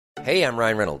Hey, I'm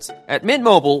Ryan Reynolds. At Mint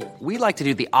Mobile, we like to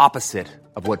do the opposite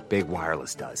of what Big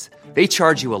Wireless does. They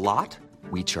charge you a lot,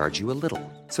 we charge you a little.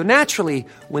 So naturally,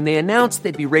 when they announced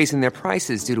they'd be raising their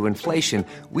prices due to inflation,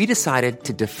 we decided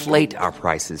to deflate our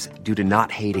prices due to not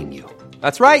hating you.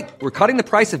 That's right. We're cutting the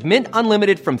price of Mint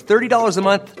Unlimited from $30 a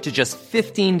month to just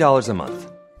 $15 a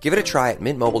month. Give it a try at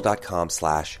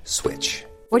mintmobile.com/switch.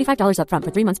 $45 up front for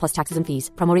 3 months plus taxes and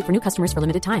fees. Promo rate for new customers for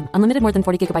limited time. Unlimited more than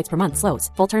 40 gigabytes per month. Slows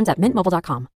full terms at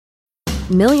mintmobile.com.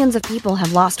 Millions of people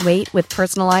have lost weight with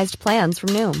personalized plans from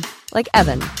Noom. Like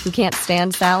Evan, who can't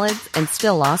stand salads and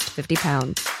still lost 50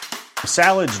 pounds.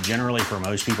 Salads generally for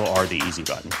most people are the easy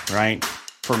button, right?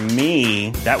 For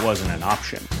me, that wasn't an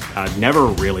option. I never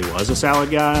really was a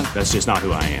salad guy. That's just not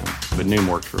who I am. But Noom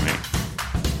worked for me.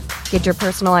 Get your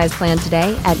personalized plan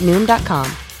today at Noom.com.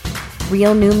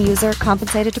 Real Noom user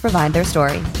compensated to provide their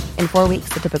story. In 4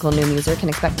 weeks, the typical Noom user can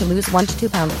expect to lose 1 to 2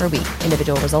 pounds per week.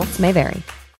 Individual results may vary.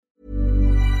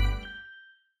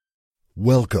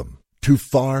 Welcome to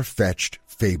Far-Fetched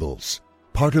Fables,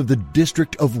 part of the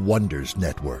District of Wonders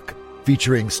network,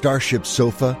 featuring Starship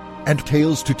Sofa and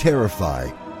Tales to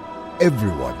Terrify.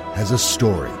 Everyone has a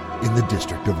story in the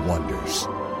District of Wonders.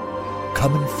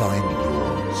 Come and find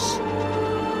yours.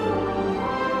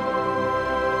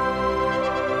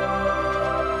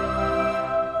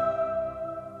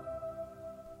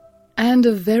 And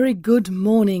a very good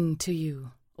morning to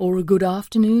you, or a good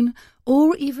afternoon,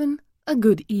 or even a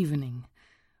good evening.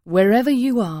 Wherever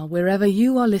you are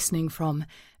listening from,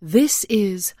 this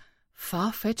is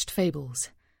Far-Fetched Fables.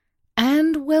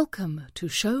 And welcome to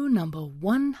show number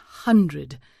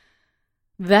 100.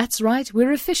 That's right,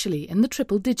 we're officially in the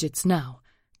triple digits now.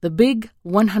 The big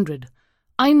 100.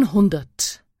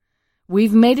 100.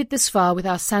 We've made it this far with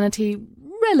our sanity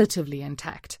relatively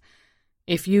intact.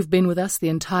 If you've been with us the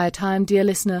entire time, dear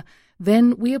listener,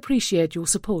 then we appreciate your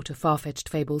support of Far-Fetched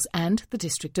Fables and the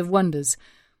District of Wonders.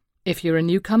 If you're a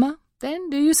newcomer,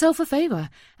 then do yourself a favour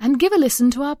and give a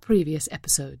listen to our previous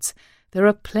episodes. There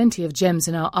are plenty of gems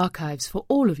in our archives for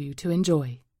all of you to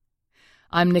enjoy.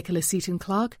 I'm Nicholas Seaton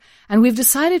Clark, and we've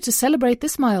decided to celebrate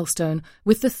this milestone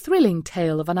with the thrilling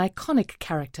tale of an iconic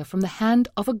character from the hand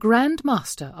of a grand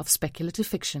master of speculative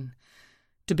fiction.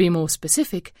 To be more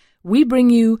specific, we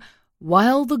bring you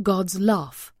While the Gods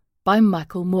Laugh by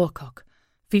Michael Moorcock,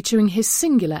 featuring his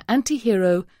singular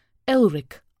anti-hero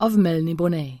Elric of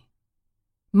Melniboné.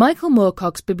 Michael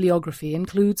Moorcock's bibliography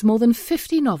includes more than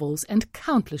 50 novels and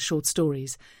countless short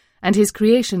stories, and his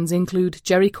creations include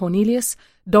Jerry Cornelius,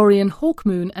 Dorian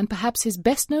Hawkmoon, and perhaps his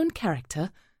best-known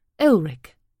character,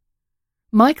 Elric.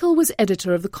 Michael was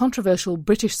editor of the controversial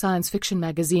British science fiction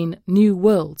magazine New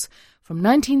Worlds from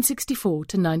 1964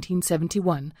 to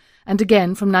 1971, and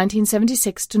again from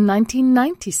 1976 to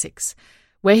 1996,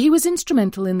 where he was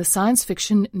instrumental in the science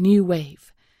fiction New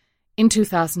Wave. In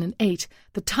 2008,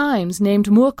 The Times named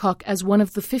Moorcock as one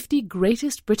of the 50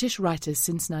 greatest British writers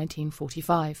since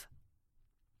 1945.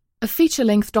 A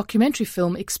feature-length documentary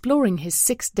film exploring his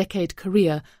 6-decade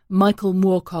career, Michael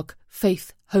Moorcock,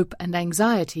 Faith, Hope and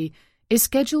Anxiety, is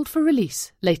scheduled for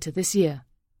release later this year.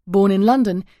 Born in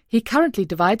London, he currently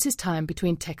divides his time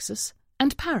between Texas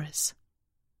and Paris.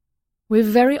 We're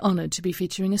very honoured to be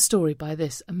featuring a story by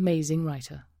this amazing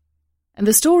writer. And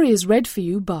the story is read for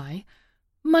you by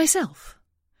myself.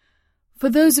 For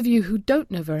those of you who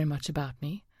don't know very much about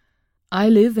me, I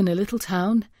live in a little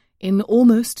town in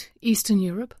almost Eastern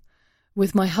Europe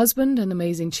with my husband and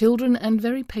amazing children and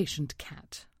very patient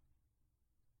cat.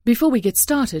 Before we get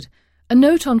started, a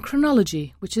note on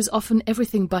chronology, which is often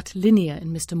everything but linear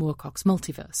in Mr. Moorcock's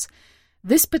multiverse.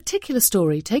 This particular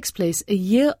story takes place a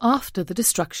year after the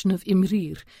destruction of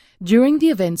Imrir, during the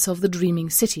events of the Dreaming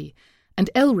City, and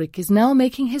Elric is now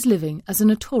making his living as a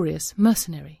notorious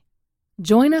mercenary.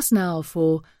 Join us now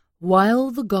for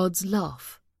While the Gods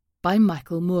Laugh by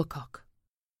Michael Moorcock.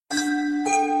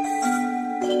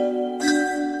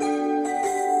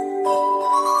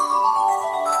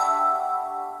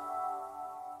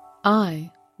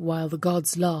 I, while the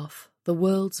gods laugh, the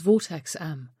world's vortex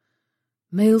am,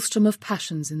 maelstrom of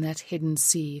passions in that hidden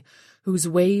sea, whose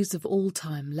waves of all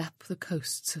time lap the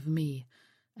coasts of me,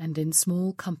 and in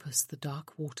small compass the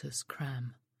dark waters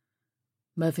cram.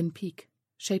 Mervyn Peake,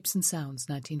 Shapes and Sounds,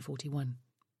 1941.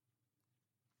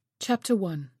 Chapter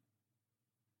 1.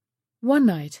 One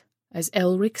night, as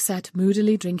Elric sat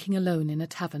moodily drinking alone in a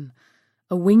tavern,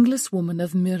 a wingless woman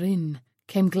of Mirin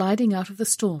came gliding out of the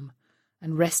storm,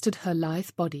 and rested her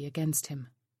lithe body against him.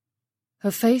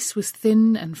 Her face was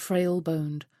thin and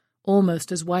frail-boned,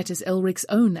 almost as white as Elric's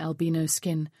own albino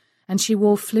skin, and she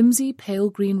wore flimsy pale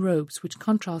green robes which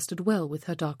contrasted well with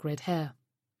her dark red hair.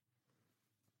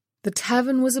 The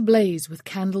tavern was ablaze with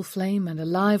candle flame and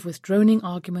alive with droning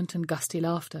argument and gusty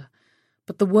laughter,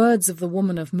 but the words of the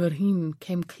woman of Murheen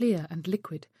came clear and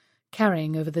liquid,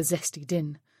 carrying over the zesty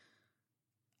din.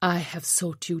 "I have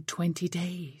sought you 20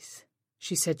 days,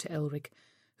 she said to Elric,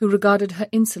 who regarded her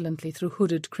insolently through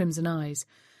hooded crimson eyes,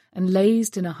 and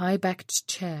lazed in a high-backed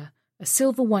chair, a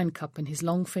silver wine-cup in his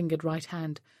long-fingered right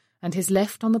hand, and his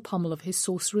left on the pommel of his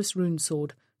sorceress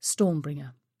rune-sword,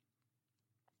 Stormbringer.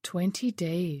 20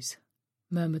 days,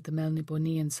 murmured the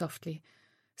Melnibonéan softly,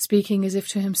 speaking as if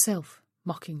to himself,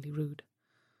 mockingly rude.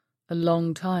 A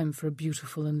long time for a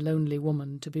beautiful and lonely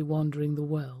woman to be wandering the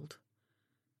world.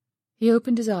 He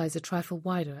opened his eyes a trifle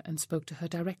wider and spoke to her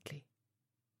directly.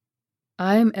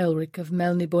 I am Elric of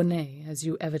Melniboné, as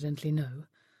you evidently know.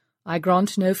 I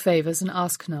grant no favours and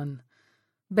ask none.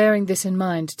 Bearing this in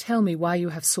mind, tell me why you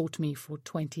have sought me for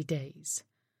 20 days.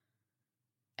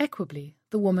 Equably,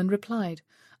 the woman replied,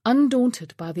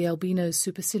 undaunted by the albino's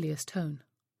supercilious tone.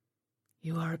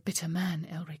 You are a bitter man,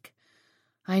 Elric.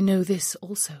 I know this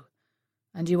also,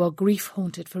 and you are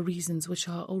grief-haunted for reasons which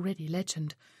are already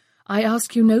legend. I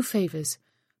ask you no favours,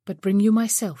 but bring you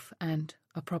myself and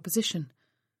a proposition.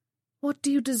 What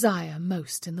do you desire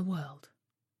most in the world?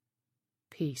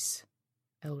 Peace,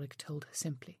 Elric told her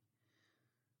simply.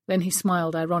 Then he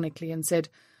smiled ironically and said,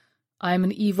 I am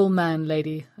an evil man,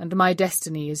 lady, and my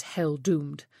destiny is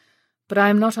hell-doomed. But I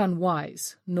am not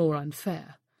unwise, nor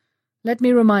unfair. Let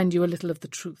me remind you a little of the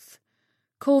truth.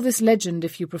 Call this legend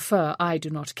if you prefer, I do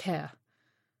not care.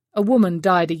 A woman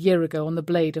died a year ago on the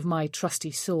blade of my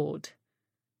trusty sword.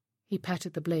 He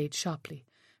patted the blade sharply,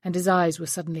 and his eyes were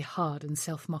suddenly hard and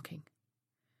self-mocking.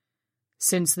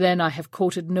 Since then I have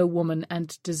courted no woman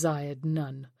and desired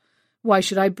none. Why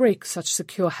should I break such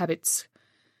secure habits?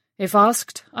 If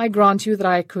asked, I grant you that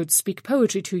I could speak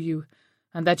poetry to you,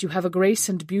 and that you have a grace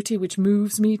and beauty which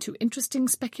moves me to interesting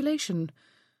speculation,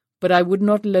 but I would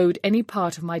not load any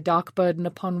part of my dark burden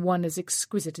upon one as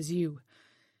exquisite as you.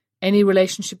 Any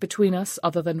relationship between us,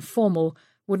 other than formal,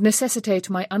 would necessitate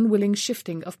my unwilling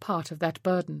shifting of part of that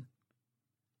burden.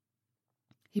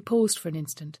 He paused for an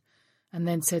instant, and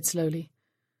then said slowly,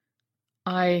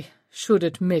 I should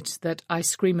admit that I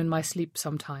scream in my sleep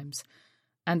sometimes,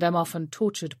 and am often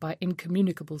tortured by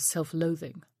incommunicable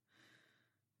self-loathing.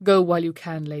 Go while you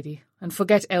can, lady, and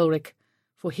forget Elric,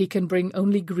 for he can bring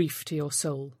only grief to your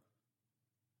soul.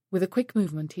 With a quick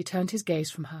movement he turned his gaze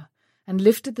from her, and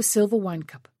lifted the silver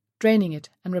wine-cup, draining it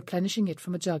and replenishing it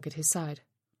from a jug at his side.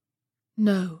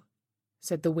 No,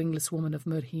 said the wingless woman of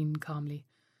Murheen calmly.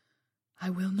 I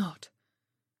will not.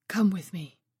 Come with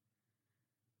me.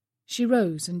 She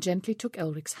rose and gently took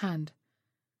Elric's hand.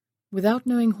 Without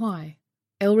knowing why,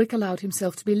 Elric allowed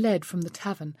himself to be led from the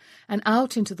tavern and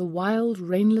out into the wild,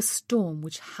 rainless storm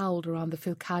which howled around the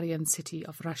Filkarian city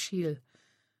of Rashil.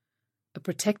 A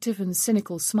protective and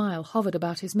cynical smile hovered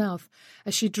about his mouth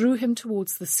as she drew him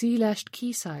towards the sea-lashed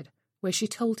quayside, where she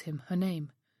told him her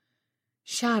name.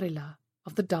 Sharillah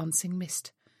of the Dancing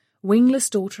Mist, wingless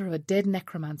daughter of a dead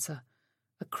necromancer,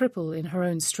 a cripple in her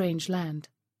own strange land,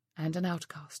 and an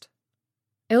outcast.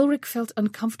 Elric felt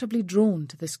uncomfortably drawn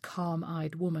to this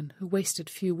calm-eyed woman who wasted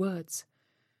few words.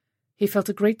 He felt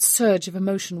a great surge of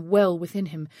emotion well within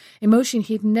him, emotion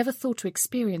he had never thought to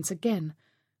experience again,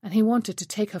 and he wanted to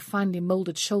take her finely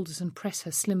moulded shoulders and press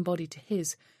her slim body to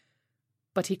his.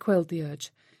 But he quelled the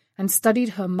urge, and studied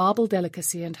her marble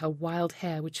delicacy and her wild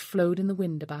hair which flowed in the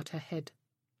wind about her head.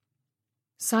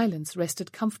 Silence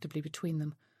rested comfortably between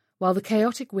them, while the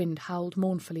chaotic wind howled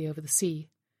mournfully over the sea.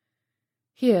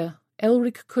 Here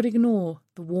Elric could ignore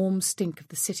the warm stink of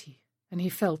the city, and he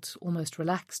felt almost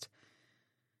relaxed.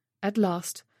 At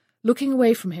last, looking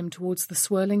away from him towards the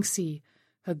swirling sea,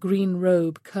 her green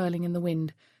robe curling in the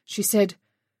wind, she said,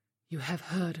 You have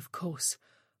heard, of course,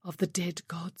 of the Dead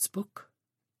God's Book?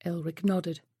 Elric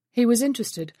nodded. He was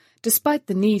interested, despite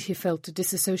the need he felt to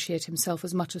disassociate himself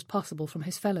as much as possible from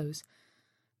his fellows.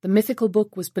 The mythical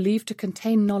book was believed to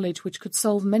contain knowledge which could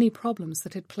solve many problems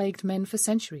that had plagued men for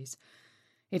centuries.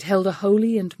 It held a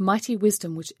holy and mighty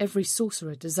wisdom which every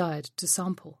sorcerer desired to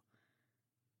sample.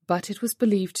 But it was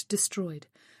believed destroyed,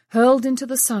 hurled into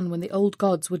the sun when the old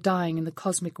gods were dying in the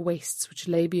cosmic wastes which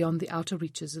lay beyond the outer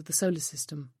reaches of the solar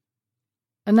system.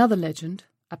 Another legend,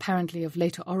 apparently of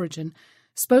later origin,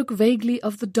 spoke vaguely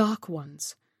of the Dark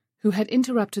Ones, who had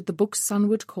interrupted the book's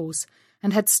sunward course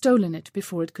and had stolen it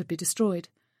before it could be destroyed.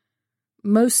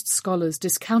 Most scholars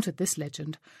discounted this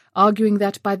legend, arguing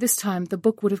that by this time the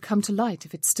book would have come to light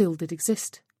if it still did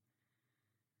exist.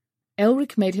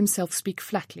 Elric made himself speak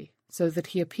flatly, so that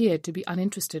he appeared to be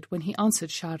uninterested when he answered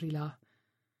Sharillah.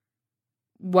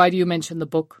 Why do you mention the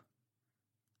book?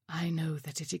 I know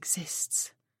that it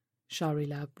exists,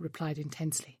 Shahryar replied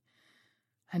intensely.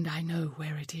 "And I know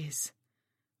where it is.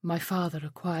 My father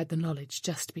acquired the knowledge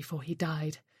just before he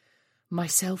died.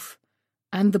 Myself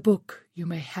and the book you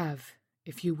may have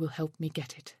if you will help me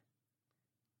get it."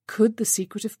 Could the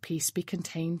secret of peace be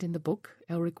contained in the book,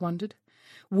 Elric wondered?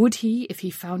 Would he, if he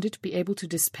found it, be able to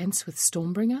dispense with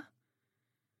Stormbringer?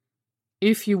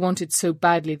 "If you want it so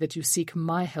badly that you seek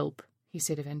my help," he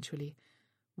said eventually,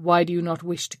 "why do you not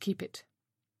wish to keep it?"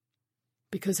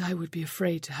 "Because I would be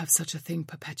afraid to have such a thing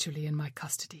perpetually in my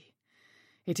custody.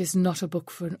 It is not a book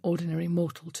for an ordinary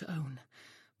mortal to own,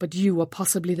 but you are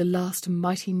possibly the last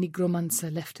mighty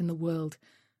Nigromancer left in the world,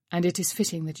 and it is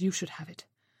fitting that you should have it.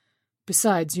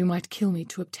 Besides, you might kill me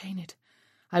to obtain it.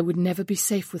 I would never be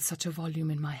safe with such a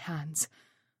volume in my hands.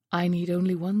 I need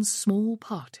only one small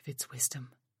part of its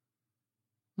wisdom."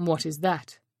 "What is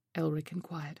that?" Elric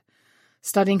inquired,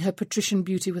 studying her patrician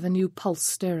beauty with a new pulse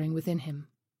stirring within him.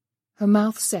 Her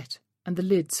mouth set, and the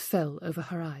lids fell over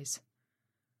her eyes.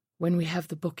 "When we have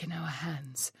the book in our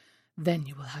hands, then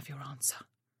you will have your answer.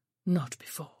 Not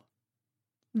before."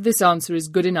 "This answer is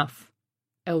good enough,"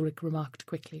 Elric remarked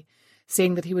quickly,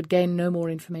 seeing that he would gain no more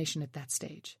information at that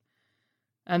stage.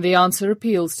 "And the answer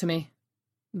appeals to me."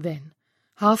 Then,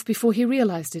 half before he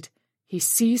realized it, he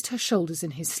seized her shoulders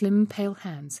in his slim, pale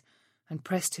hands and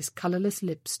pressed his colourless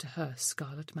lips to her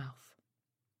scarlet mouth.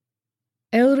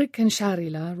 Elric and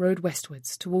Shahryar rode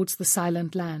westwards towards the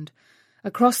Silent Land,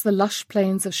 across the lush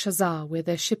plains of Shazar where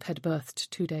their ship had berthed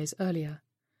 2 days earlier.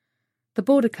 The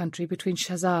border country between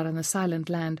Shazar and the Silent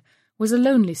Land was a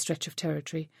lonely stretch of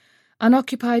territory,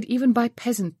 unoccupied even by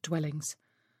peasant dwellings,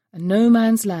 a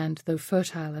no-man's land though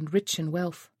fertile and rich in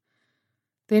wealth.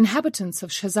 The inhabitants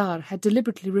of Shazar had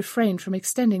deliberately refrained from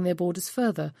extending their borders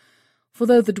further, for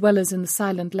though the dwellers in the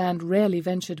Silent Land rarely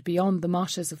ventured beyond the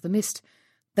marshes of the Mist,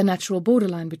 the natural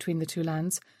borderline between the two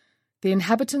lands, the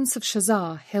inhabitants of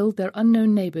Shazar held their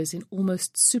unknown neighbours in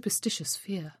almost superstitious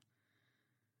fear.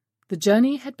 The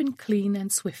journey had been clean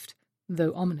and swift,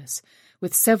 though ominous,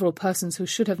 with several persons who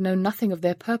should have known nothing of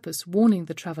their purpose warning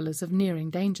the travellers of nearing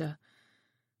danger.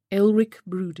 Elric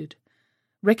brooded,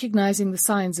 recognizing the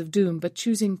signs of doom but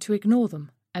choosing to ignore them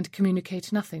and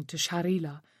communicate nothing to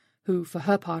Shahryar, who, for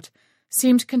her part,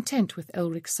 seemed content with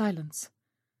Elric's silence.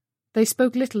 They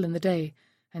spoke little in the day,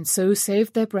 and so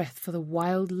saved their breath for the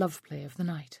wild love-play of the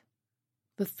night.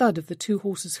 The thud of the 2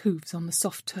 horses' hoofs on the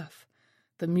soft turf,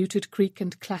 the muted creak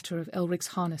and clatter of Elric's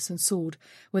harness and sword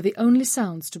were the only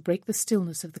sounds to break the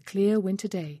stillness of the clear winter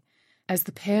day, as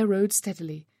the pair rode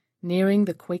steadily, nearing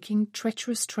the quaking,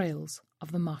 treacherous trails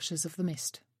of the marshes of the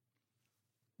Mist.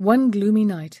 One gloomy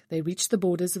night they reached the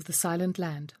borders of the Silent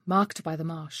Land, marked by the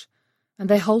marsh, and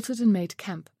they halted and made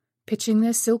camp, pitching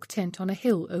their silk tent on a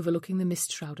hill overlooking the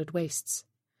mist-shrouded wastes.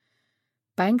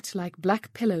 Banked like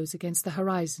black pillows against the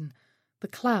horizon, the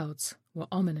clouds were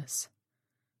ominous.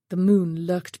 The moon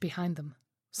lurked behind them,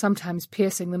 sometimes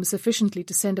piercing them sufficiently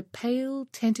to send a pale,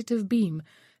 tentative beam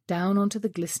down onto the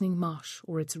glistening marsh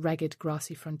or its ragged,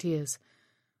 grassy frontiers.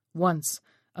 Once,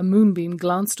 a moonbeam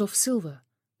glanced off silver,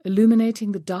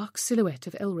 illuminating the dark silhouette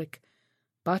of Elric,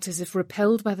 but as if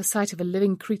repelled by the sight of a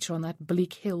living creature on that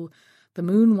bleak hill, the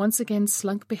moon once again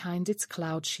slunk behind its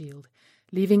cloud shield,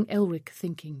 leaving Elric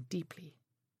thinking deeply,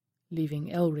 leaving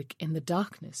Elric in the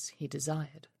darkness he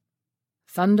desired.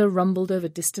 Thunder rumbled over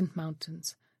distant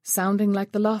mountains, sounding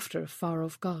like the laughter of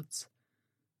far-off gods.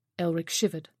 Elric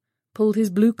shivered, pulled his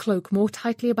blue cloak more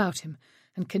tightly about him,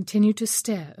 and continued to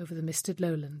stare over the misted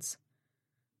lowlands.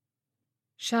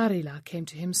 Shahryar came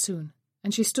to him soon,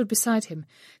 and she stood beside him,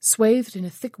 swathed in a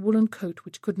thick woolen coat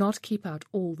which could not keep out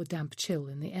all the damp chill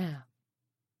in the air.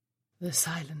 "The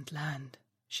Silent Land,"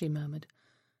 she murmured.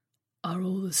 "Are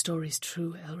all the stories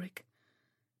true, Elric?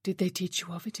 Did they teach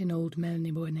you of it in old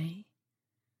Melniboné?"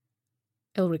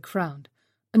 Elric frowned,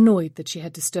 annoyed that she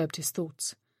had disturbed his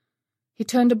thoughts. He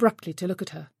turned abruptly to look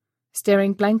at her,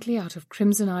 staring blankly out of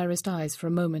crimson-irised eyes for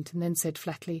a moment, and then said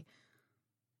flatly,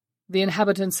 "The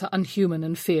inhabitants are unhuman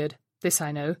and feared, this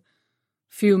I know.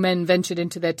 Few men ventured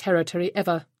into their territory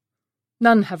ever.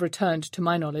 None have returned, to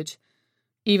my knowledge.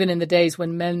 Even in the days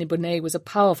when Melniboné was a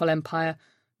powerful empire,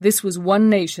 this was one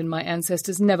nation my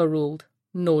ancestors never ruled,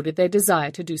 nor did they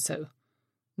desire to do so.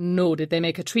 Nor did they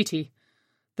make a treaty.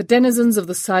 The denizens of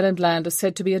the Silent Land are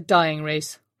said to be a dying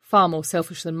race, far more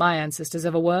selfish than my ancestors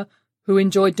ever were, who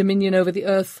enjoyed dominion over the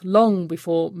earth long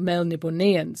before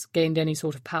Melnibonéans gained any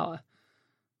sort of power.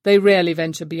 They rarely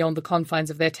venture beyond the confines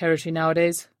of their territory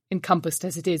nowadays, encompassed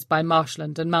as it is by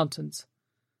marshland and mountains."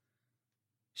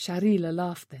 Shahryar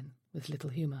laughed then, with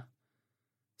little humour.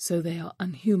 "So they are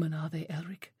unhuman, are they,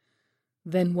 Elric?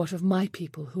 Then what of my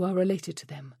people who are related to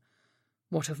them?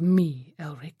 What of me,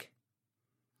 Elric?"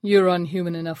 "You're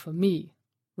unhuman enough for me,"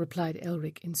 replied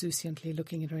Elric insouciantly,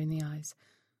 looking at her in the eyes.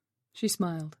 She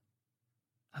smiled.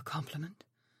 "A compliment?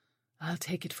 I'll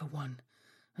take it for one,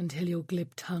 until your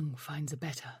glib tongue finds a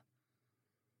better."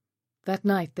 That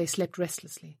night they slept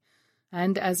restlessly,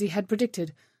 and, as he had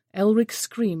predicted, Elric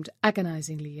screamed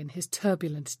agonizingly in his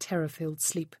turbulent, terror-filled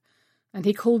sleep, and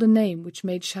he called a name which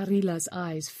made Sharila's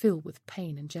eyes fill with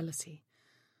pain and jealousy.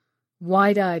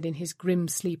 Wide-eyed in his grim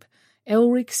sleep,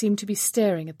 Elric seemed to be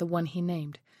staring at the one he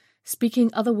named, speaking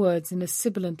other words in a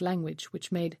sibilant language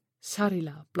which made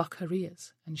Sharila block her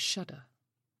ears and shudder.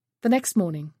 The next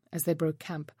morning, as they broke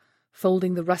camp,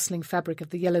 folding the rustling fabric of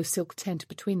the yellow silk tent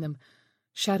between them,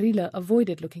 Sharila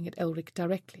avoided looking at Elric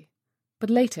directly, but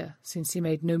later, since he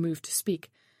made no move to speak,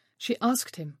 she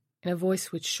asked him, in a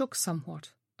voice which shook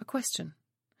somewhat, a question.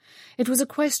 It was a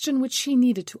question which she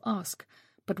needed to ask,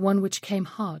 but one which came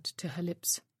hard to her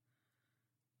lips.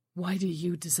 "Why do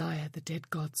you desire the dead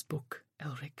god's book,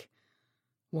 Elric?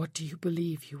 What do you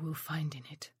believe you will find in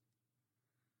it?"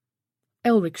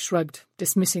 Elric shrugged,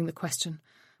 dismissing the question,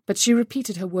 but she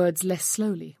repeated her words less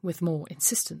slowly, with more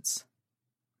insistence.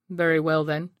 "Very well,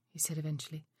 then," he said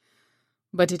eventually.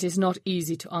 "But it is not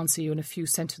easy to answer you in a few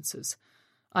sentences.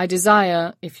 I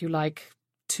desire, if you like,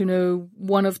 to know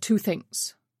one of two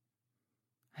things."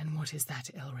 "And what is that,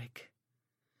 Elric?"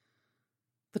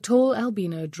 The tall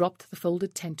albino dropped the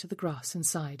folded tent to the grass and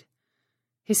sighed.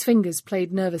 His fingers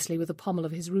played nervously with the pommel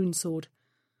of his rune sword.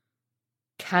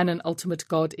 "Can an ultimate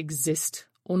god exist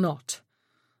or not?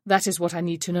 That is what I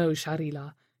need to know,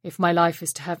 Sharila, if my life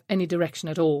is to have any direction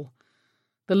at all.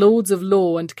 The lords of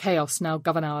law and chaos now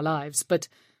govern our lives, but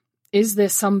is there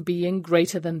some being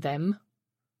greater than them?"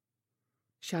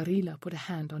 Sharila put a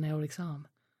hand on Elric's arm.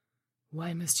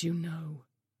 "Why must you know?"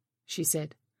 she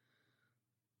said.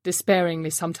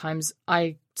 "Despairingly sometimes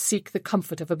I seek the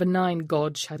comfort of a benign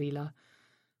god, Sharila.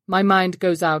 My mind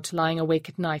goes out lying awake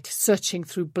at night, searching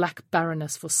through black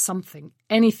barrenness for something,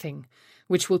 anything,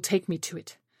 which will take me to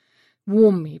it.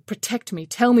 Warm me, protect me,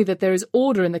 tell me that there is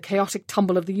order in the chaotic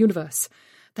tumble of the universe,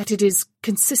 that it is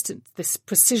consistent, this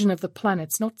precision of the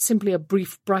planets, not simply a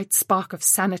brief, bright spark of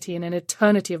sanity in an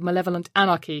eternity of malevolent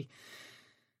anarchy."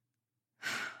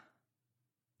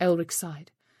 Elric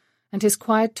sighed, and his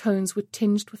quiet tones were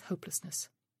tinged with hopelessness.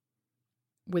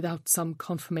 "Without some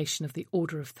confirmation of the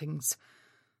order of things,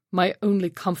 my only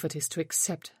comfort is to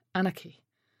accept anarchy.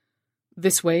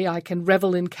 This way I can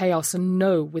revel in chaos and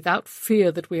know, without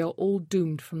fear, that we are all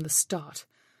doomed from the start,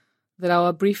 that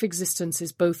our brief existence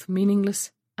is both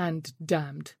meaningless and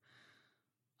damned.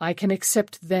 I can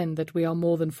accept then that we are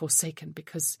more than forsaken,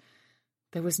 because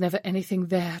there was never anything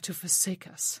there to forsake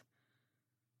us.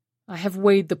 I have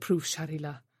weighed the proof,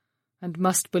 Sharila, and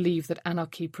must believe that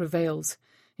anarchy prevails,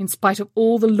 in spite of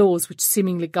all the laws which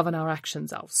seemingly govern our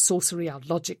actions, our sorcery, our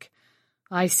logic.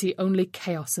 I see only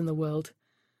chaos in the world.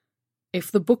 If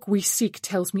the book we seek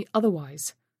tells me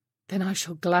otherwise, then I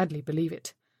shall gladly believe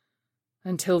it.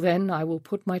 Until then, I will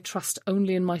put my trust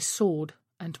only in my sword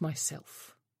and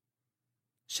myself."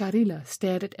 Sharila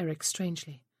stared at Eric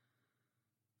strangely.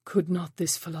 "Could not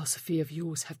this philosophy of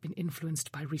yours have been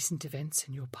influenced by recent events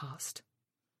in your past?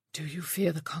 Do you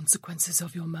fear the consequences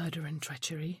of your murder and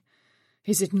treachery?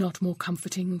 Is it not more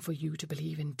comforting for you to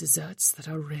believe in deserts that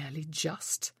are rarely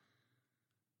just?"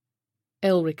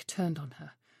 Elric turned on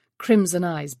her, crimson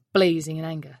eyes blazing in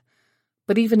anger.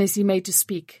 But even as he made to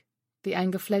speak, the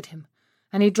anger fled him,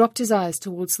 and he dropped his eyes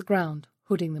towards the ground,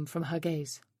 hooding them from her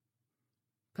gaze.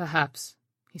 "Perhaps,"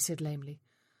 he said lamely.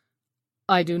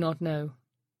 "I do not know.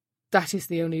 That is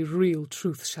the only real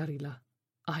truth, Sharila.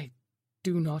 I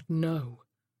do not know."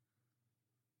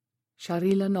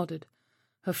 Sharila nodded,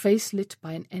 her face lit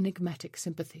by an enigmatic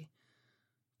sympathy.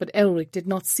 But Elric did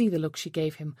not see the look she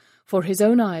gave him, for his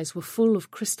own eyes were full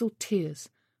of crystal tears,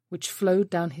 which flowed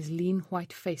down his lean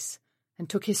white face and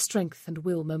took his strength and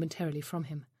will momentarily from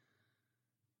him.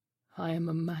 "I am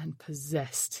a man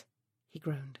possessed," he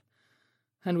groaned,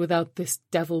 "and without this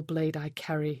devil blade I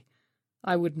carry,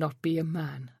 I would not be a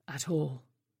man at all."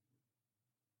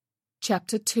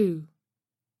 Chapter 2.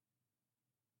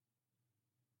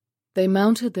 They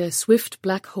mounted their swift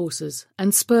black horses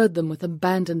and spurred them with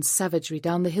abandoned savagery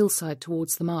down the hillside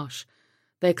towards the marsh,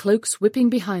 their cloaks whipping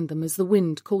behind them as the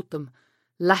wind caught them,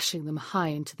 lashing them high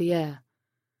into the air.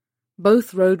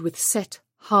 Both rode with set,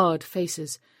 hard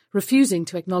faces, refusing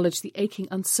to acknowledge the aching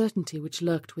uncertainty which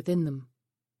lurked within them.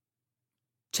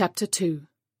 Chapter 2.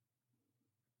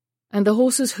 And the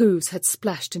horses' hooves had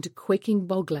splashed into quaking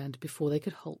bogland before they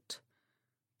could halt.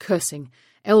 Cursing,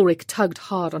 Elric tugged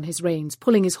hard on his reins,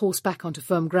 pulling his horse back onto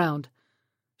firm ground.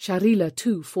 Sharila,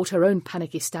 too, fought her own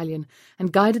panicky stallion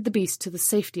and guided the beast to the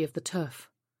safety of the turf.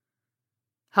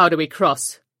 How do we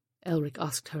cross? Elric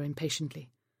asked her impatiently.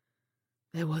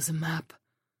 There was a map,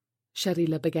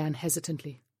 Sharila began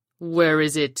hesitantly. Where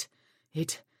is it?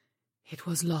 It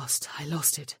was lost. I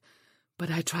lost it. But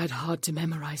I tried hard to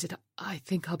memorize it. I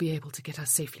think I'll be able to get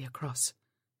us safely across.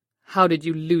 How did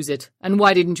you lose it? And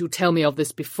why didn't you tell me of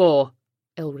this before?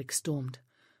 Elric stormed.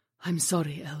 I'm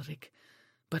sorry, Elric,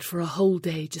 but for a whole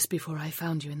day just before I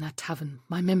found you in that tavern,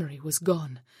 my memory was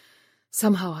gone.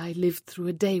 Somehow I lived through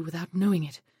a day without knowing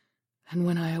it, and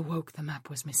when I awoke the map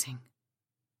was missing.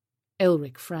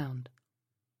 Elric frowned.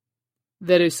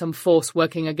 There is some force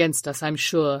working against us, I'm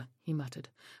sure, he muttered,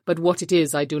 but what it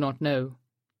is I do not know.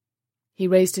 He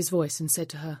raised his voice and said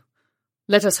to her,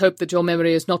 Let us hope that your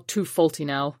memory is not too faulty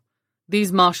now.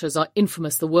 These marshes are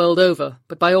infamous the world over,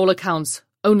 but by all accounts,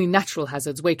 only natural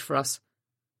hazards wait for us.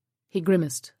 He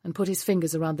grimaced and put his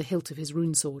fingers around the hilt of his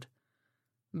rune sword.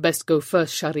 Best go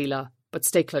first, Sharila, but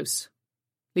stay close.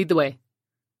 Lead the way.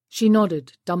 She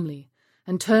nodded dumbly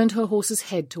and turned her horse's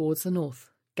head towards the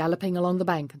north, galloping along the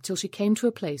bank until she came to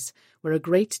a place where a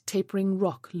great tapering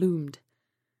rock loomed.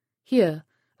 Here,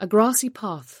 a grassy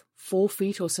path, 4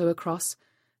 feet or so across,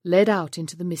 led out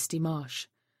into the misty marsh.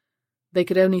 They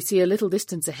could only see a little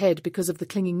distance ahead because of the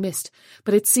clinging mist,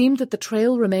 but it seemed that the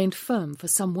trail remained firm for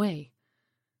some way.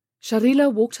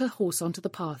 Sharila walked her horse onto the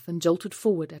path and jolted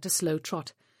forward at a slow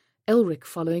trot, Elric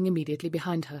following immediately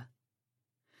behind her.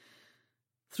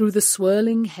 Through the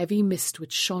swirling, heavy mist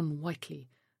which shone whitely,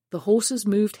 the horses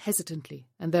moved hesitantly,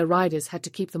 and their riders had to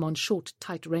keep them on short,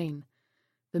 tight rein.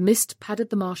 The mist padded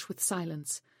the marsh with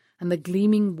silence, and the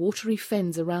gleaming, watery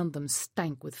fens around them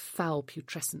stank with foul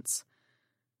putrescence.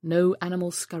 No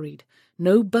animal scurried,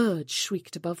 no bird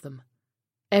shrieked above them.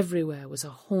 Everywhere was a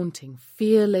haunting,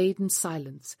 fear-laden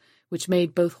silence which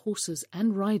made both horses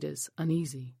and riders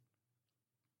uneasy.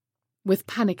 With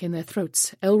panic in their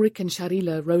throats, Elric and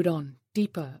Sharila rode on,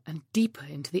 deeper and deeper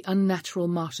into the unnatural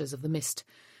marshes of the mist,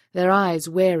 their eyes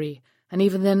wary and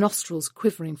even their nostrils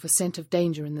quivering for scent of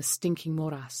danger in the stinking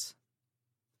morass.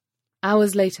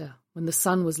 Hours later, when the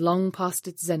sun was long past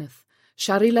its zenith,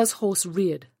 Sharila's horse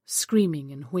reared,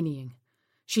 screaming and whinnying.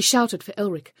 She shouted for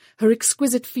Elric, her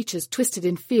exquisite features twisted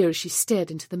in fear as she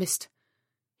stared into the mist.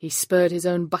 He spurred his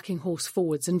own bucking horse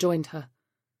forwards and joined her.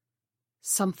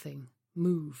 Something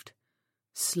moved,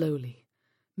 slowly,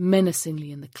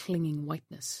 menacingly in the clinging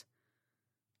whiteness.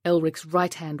 Elric's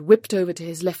right hand whipped over to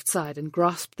his left side and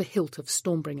grasped the hilt of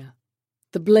Stormbringer.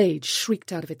 The blade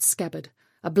shrieked out of its scabbard,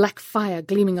 a black fire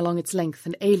gleaming along its length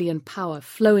and alien power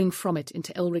flowing from it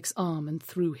into Elric's arm and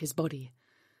through his body.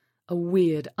 A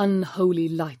weird, unholy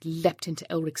light leapt into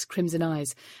Elric's crimson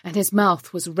eyes, and his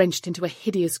mouth was wrenched into a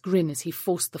hideous grin as he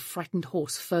forced the frightened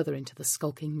horse further into the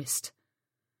skulking mist.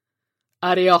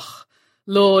 Arioch,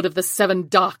 Lord of the 7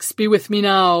 Darks, be with me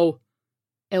now!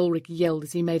 Elric yelled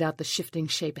as he made out the shifting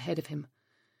shape ahead of him.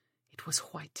 It was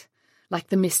white, like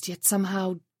the mist, yet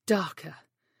somehow darker.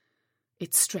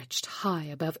 It stretched high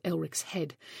above Elric's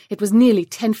head. It was nearly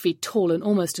 10 feet tall and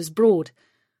almost as broad,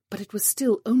 but it was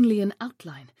still only an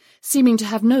outline, seeming to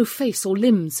have no face or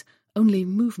limbs, only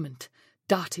movement,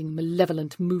 darting,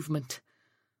 malevolent movement.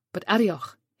 But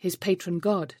Arioch, his patron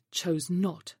god, chose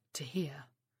not to hear.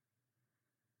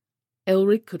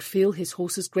 Elric could feel his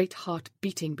horse's great heart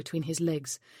beating between his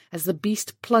legs as the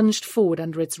beast plunged forward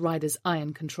under its rider's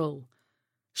iron control.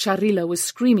 Sharila was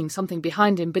screaming something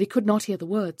behind him, but he could not hear the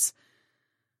words.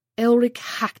 Elric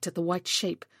hacked at the white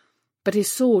shape, but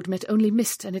his sword met only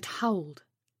mist, and it howled,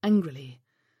 angrily.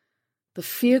 The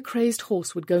fear-crazed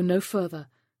horse would go no further,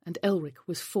 and Elric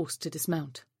was forced to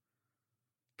dismount.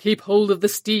 "Keep hold of the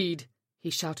steed," he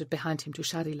shouted behind him to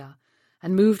Sharila,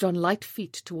 and moved on light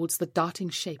feet towards the darting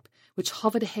shape which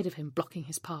hovered ahead of him, blocking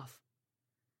his path.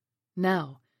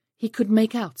 Now he could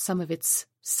make out some of its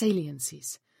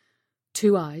saliencies.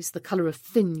 2 eyes, the colour of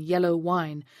thin yellow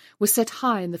wine, were set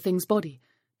high in the thing's body,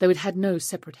 though it had no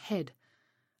separate head.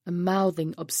 A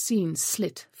mouthing, obscene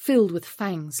slit, filled with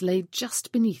fangs, lay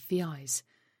just beneath the eyes.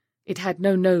 It had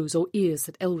no nose or ears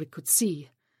that Elric could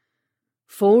see.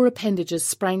 4 appendages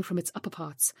sprang from its upper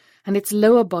parts, and its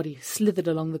lower body slithered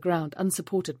along the ground,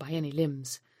 unsupported by any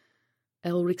limbs.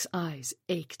 Elric's eyes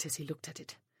ached as he looked at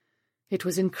it. It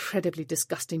was incredibly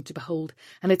disgusting to behold,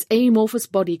 and its amorphous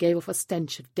body gave off a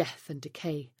stench of death and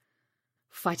decay.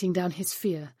 Fighting down his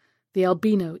fear, the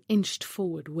albino inched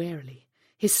forward warily,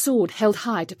 his sword held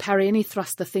high to parry any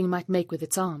thrust the thing might make with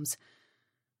its arms.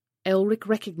 Elric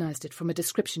recognized it from a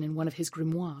description in one of his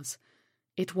grimoires.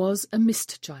 It was a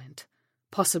mist giant,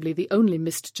 possibly the only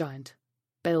mist giant,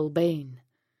 Belbane.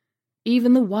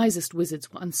 Even the wisest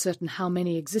wizards were uncertain how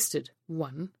many existed,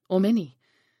 1 or many.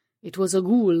 It was a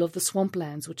ghoul of the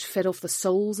swamplands which fed off the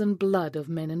souls and blood of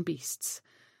men and beasts.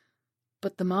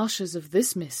 But the marshes of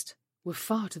this mist were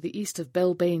far to the east of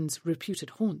Belbane's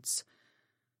reputed haunts.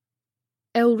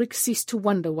 Elric ceased to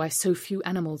wonder why so few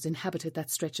animals inhabited that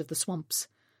stretch of the swamps.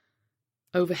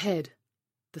 Overhead,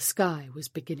 the sky was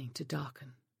beginning to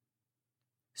darken.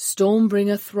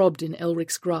 Stormbringer throbbed in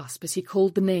Elric's grasp as he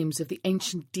called the names of the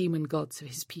ancient demon gods of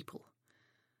his people.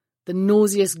 The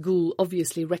nauseous ghoul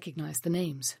obviously recognized the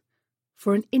names.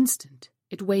 For an instant,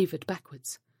 it wavered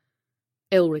backwards.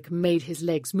 Elric made his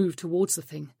legs move towards the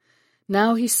thing.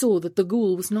 Now he saw that the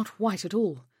ghoul was not white at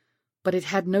all, but it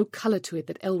had no colour to it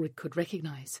that Elric could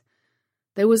recognize.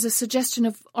 There was a suggestion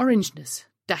of orangeness,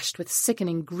 dashed with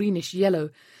sickening greenish yellow,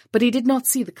 but he did not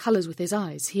see the colours with his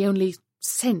eyes. He only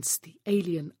sensed the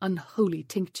alien, unholy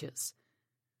tinctures.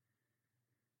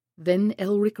 Then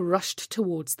Elric rushed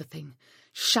towards the thing,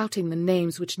 shouting the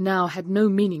names which now had no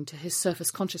meaning to his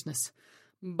surface consciousness.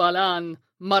 Balan,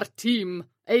 Martim,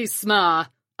 Eisma,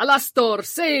 Alastor,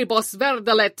 Sebos,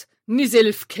 Verdalet,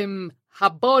 Nizilfkim,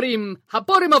 Haborim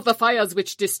of the fires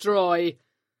which destroy.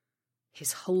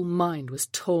 His whole mind was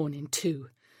torn in two.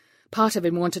 Part of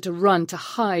him wanted to run, to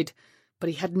hide, but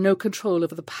he had no control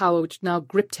over the power which now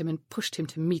gripped him and pushed him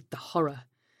to meet the horror.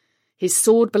 His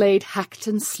sword blade hacked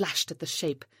and slashed at the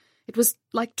shape. It was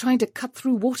like trying to cut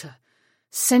through water,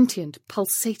 sentient,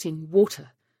 pulsating water.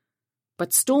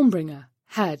 But Stormbringer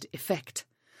had effect.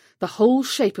 The whole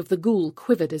shape of the ghoul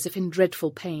quivered as if in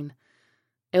dreadful pain.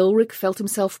 Elric felt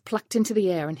himself plucked into the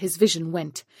air, and his vision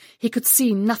went. He could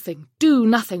see nothing, do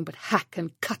nothing but hack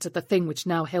and cut at the thing which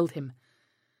now held him.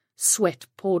 Sweat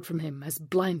poured from him as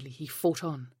blindly he fought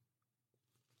on.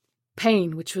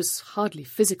 Pain, which was hardly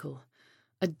physical,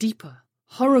 a deeper,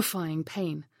 horrifying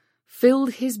pain,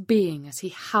 filled his being as he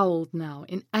howled now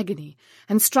in agony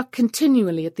and struck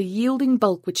continually at the yielding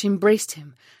bulk which embraced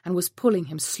him and was pulling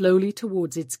him slowly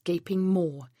towards its gaping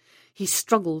maw. He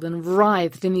struggled and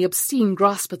writhed in the obscene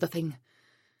grasp of the thing.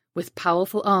 With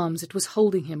powerful arms it was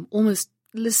holding him almost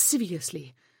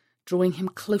lasciviously, drawing him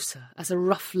closer as a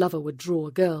rough lover would draw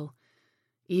a girl.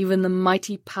 Even the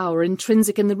mighty power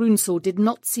intrinsic in the runesword did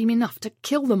not seem enough to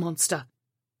kill the monster.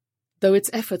 Though its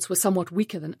efforts were somewhat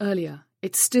weaker than earlier,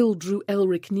 it still drew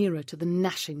Elric nearer to the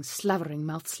gnashing, slavering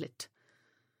mouth-slit.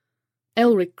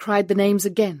 Elric cried the names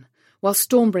again, while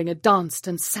Stormbringer danced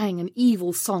and sang an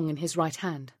evil song in his right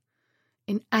hand.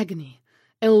 In agony,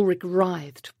 Elric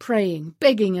writhed, praying,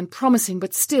 begging and promising,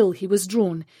 but still he was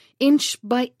drawn, inch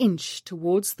by inch,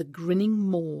 towards the grinning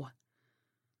maw.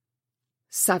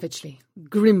 Savagely,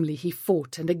 grimly he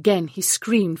fought, and again he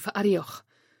screamed for Arioch.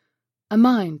 A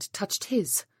mind touched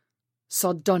his,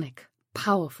 sardonic,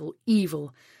 powerful,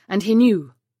 evil, and he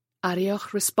knew.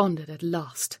 Arioch responded at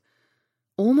last.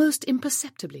 Almost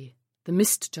imperceptibly, the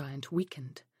mist giant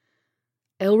weakened.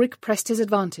 Elric pressed his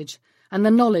advantage, and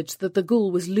the knowledge that the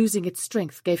ghoul was losing its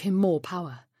strength gave him more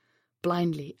power.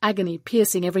 Blindly, agony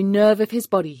piercing every nerve of his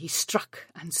body, he struck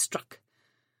and struck.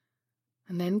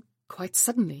 And then, quite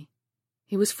suddenly,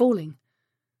 he was falling.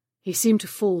 He seemed to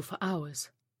fall for hours,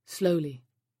 slowly,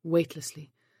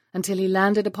 weightlessly, until he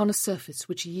landed upon a surface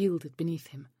which yielded beneath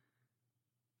him.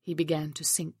 He began to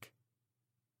sink.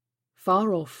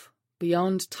 Far off,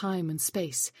 beyond time and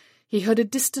space, he heard a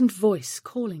distant voice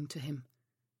calling to him.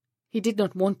 He did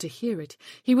not want to hear it.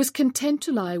 He was content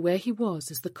to lie where he was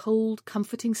as the cold,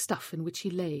 comforting stuff in which he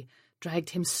lay dragged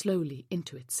him slowly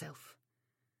into itself.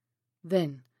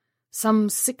 Then, some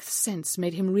sixth sense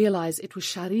made him realize it was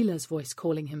Sharila's voice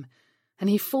calling him, and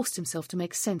he forced himself to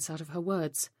make sense out of her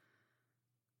words.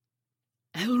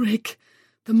 "Elric,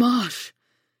 the marsh!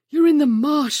 You're in the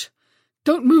marsh!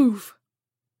 Don't move!"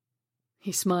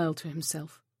 He smiled to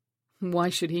himself. Why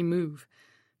should he move?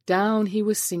 Down he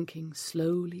was sinking,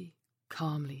 slowly,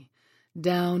 calmly,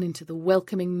 down into the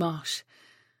welcoming marsh.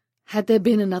 Had there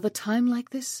been another time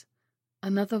like this?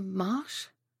 Another marsh?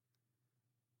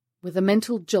 With a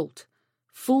mental jolt,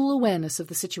 full awareness of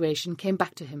the situation came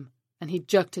back to him, and he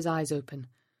jerked his eyes open.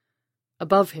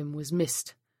 Above him was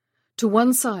mist. To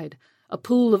one side, a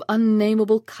pool of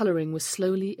unnameable colouring was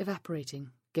slowly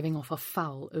evaporating, giving off a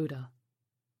foul odour.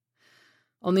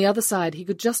 On the other side he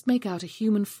could just make out a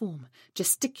human form,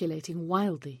 gesticulating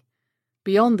wildly.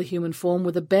 Beyond the human form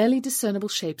were the barely discernible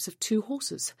shapes of two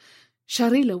horses.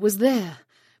 Sharila was there.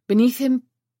 Beneath him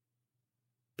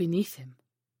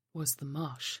was the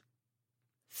marsh.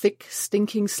 Thick,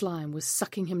 stinking slime was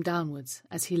sucking him downwards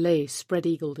as he lay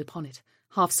spread-eagled upon it,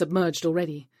 half submerged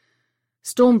already.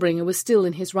 Stormbringer was still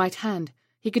in his right hand.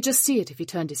 He could just see it if he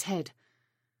turned his head.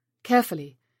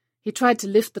 Carefully, he tried to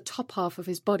lift the top half of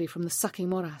his body from the sucking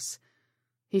morass.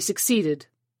 He succeeded,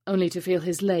 only to feel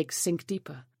his legs sink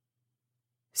deeper.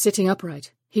 Sitting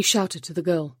upright, he shouted to the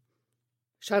girl.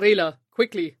 "Shahrila,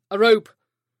 quickly, a rope!"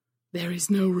 "There is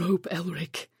no rope,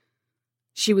 Elric."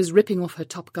 She was ripping off her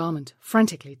top garment,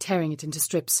 frantically tearing it into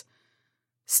strips.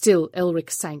 Still Elric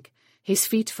sank, his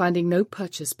feet finding no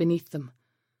purchase beneath them.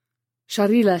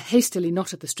 Shahrila hastily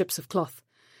knotted the strips of cloth.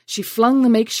 She flung the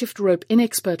makeshift rope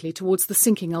inexpertly towards the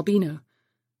sinking albino.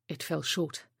 It fell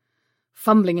short.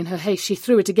 Fumbling in her haste, she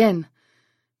threw it again.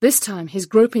 This time his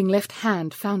groping left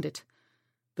hand found it.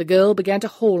 The girl began to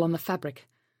haul on the fabric.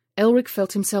 Elric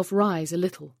felt himself rise a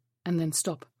little, and then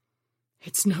stop.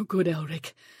 "It's no good,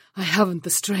 Elric. I haven't the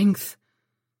strength."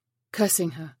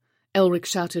 Cursing her, Elric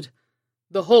shouted,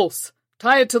 "The horse!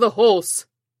 Tie it to the horse!"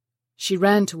 She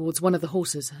ran towards one of the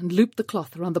horses and looped the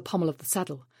cloth around the pommel of the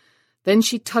saddle. Then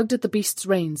she tugged at the beast's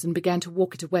reins and began to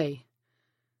walk it away.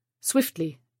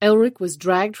 Swiftly, Elric was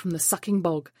dragged from the sucking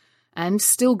bog, and,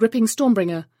 still gripping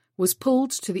Stormbringer, was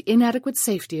pulled to the inadequate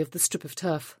safety of the strip of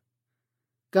turf.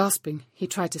 Gasping, he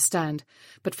tried to stand,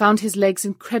 but found his legs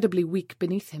incredibly weak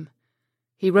beneath him.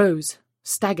 He rose,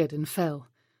 staggered, and fell.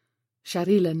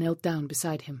 Shahrila knelt down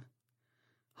beside him.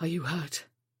 "Are you hurt?"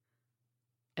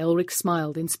 Elric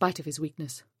smiled in spite of his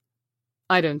weakness.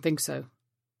 "I don't think so."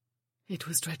 "It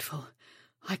was dreadful.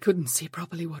 I couldn't see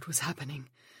properly what was happening.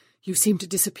 You seemed to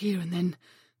disappear, and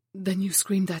then you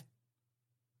screamed that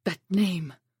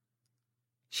name."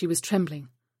 She was trembling,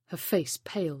 her face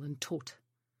pale and taut.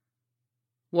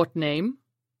 "What name?"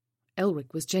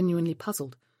 Elric was genuinely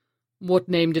puzzled. "What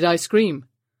name did I scream?"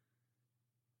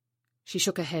 She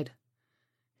shook her head.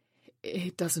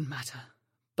 "It doesn't matter.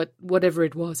 But whatever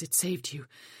it was, it saved you.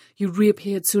 You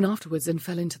reappeared soon afterwards and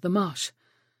fell into the marsh."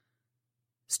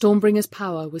 Stormbringer's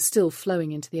power was still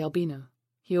flowing into the albino.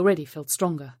 He already felt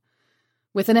stronger.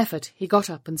 With an effort, he got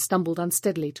up and stumbled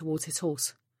unsteadily towards his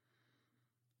horse.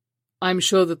 "I'm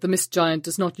sure that the Mist Giant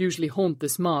does not usually haunt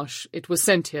this marsh. It was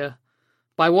sent here.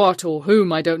 By what or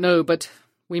whom, I don't know, but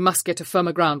we must get to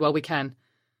firmer ground while we can."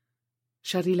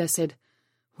 Shahrila said,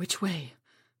 "Which way?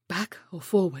 Back or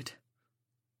forward?"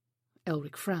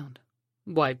 Elric frowned.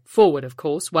 "Why, forward, of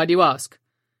course. Why do you ask?"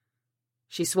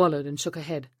 She swallowed and shook her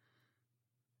head.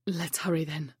 "Let's hurry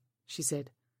then," she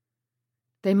said.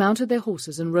 They mounted their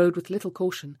horses and rode with little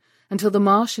caution, until the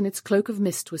marsh in its cloak of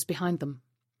mist was behind them.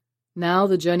 Now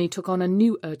the journey took on a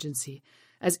new urgency,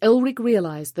 as Elric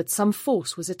realized that some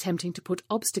force was attempting to put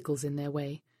obstacles in their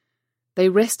way. They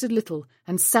rested little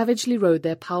and savagely rode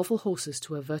their powerful horses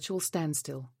to a virtual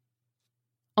standstill.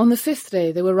 On the 5th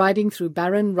day they were riding through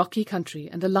barren, rocky country,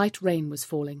 and a light rain was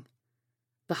falling.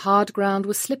 The hard ground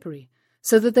was slippery,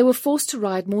 so that they were forced to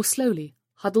ride more slowly,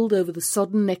 huddled over the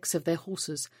sodden necks of their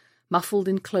horses, muffled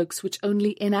in cloaks which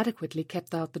only inadequately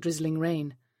kept out the drizzling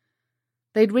rain.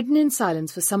 They had ridden in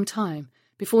silence for some time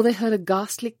before they heard a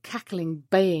ghastly cackling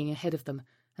baying ahead of them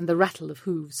and the rattle of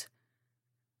hooves.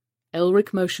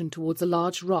 Elric motioned towards a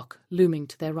large rock looming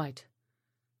to their right.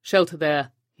 "Shelter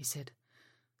there," he said.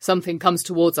 "Something comes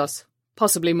towards us,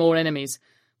 possibly more enemies.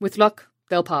 With luck,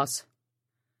 they'll pass."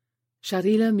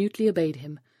 Shahrila mutely obeyed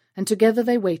him, and together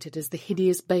they waited as the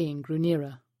hideous baying grew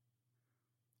nearer.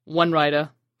 "One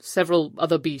rider, several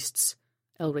other beasts,"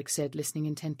 Elric said, listening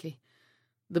intently.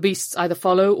 "The beasts either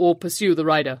follow or pursue the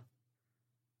rider."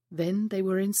 Then they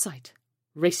were in sight,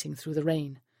 racing through the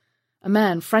rain. A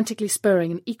man frantically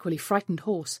spurring an equally frightened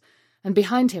horse, and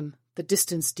behind him, the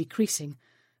distance decreasing,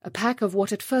 a pack of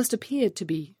what at first appeared to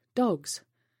be dogs.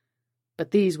 But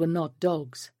these were not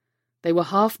dogs. They were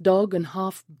half dog and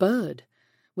half bird,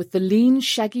 with the lean,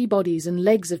 shaggy bodies and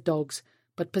legs of dogs,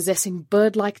 but possessing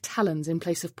bird-like talons in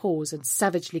place of paws and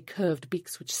savagely curved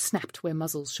beaks which snapped where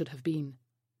muzzles should have been.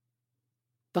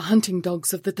 "The hunting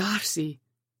dogs of the Darcy,"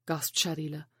 gasped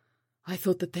Shahrila. "I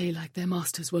thought that they, like their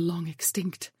masters, were long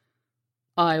extinct."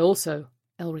 "I also,"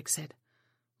 Elric said.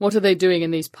 "What are they doing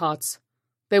in these parts?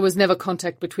 There was never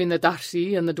contact between the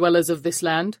Darcy and the dwellers of this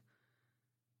land."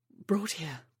 "Brought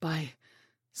here by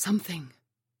something,"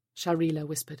 Shahrila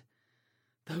whispered.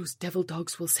 "Those devil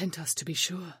dogs will scent us, to be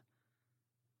sure."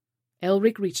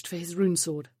 Elric reached for his rune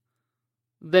sword.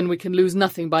 "Then we can lose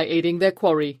nothing by aiding their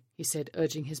quarry," he said,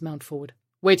 urging his mount forward.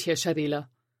 "Wait here, Shahrila."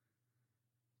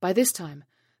 By this time,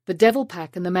 the devil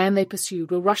pack and the man they pursued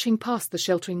were rushing past the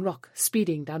sheltering rock,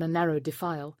 speeding down a narrow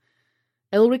defile.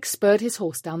 Elric spurred his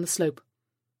horse down the slope.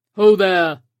 "Ho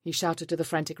there!" he shouted to the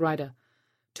frantic rider.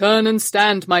 "Turn and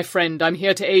stand, my friend. I'm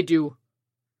here to aid you."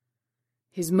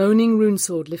 His moaning rune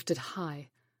sword lifted high,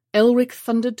 Elric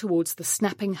thundered towards the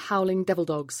snapping, howling devil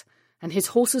dogs, and his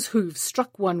horse's hooves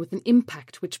struck one with an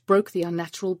impact which broke the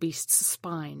unnatural beast's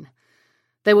spine.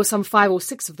 There were some 5 or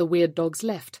 6 of the weird dogs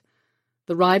left.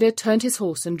 The rider turned his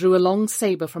horse and drew a long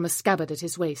sabre from a scabbard at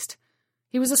his waist.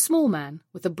 He was a small man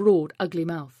with a broad, ugly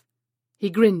mouth. He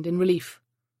grinned in relief.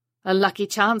 "A lucky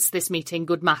chance, this meeting,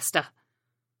 good master."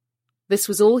 This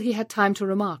was all he had time to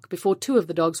remark before two of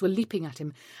the dogs were leaping at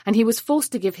him, and he was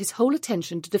forced to give his whole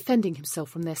attention to defending himself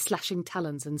from their slashing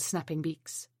talons and snapping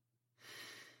beaks.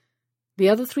 The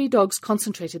other three dogs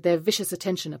concentrated their vicious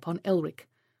attention upon Elric.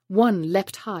 One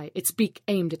leapt high, its beak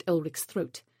aimed at Elric's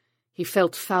throat. He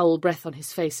felt foul breath on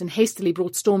his face and hastily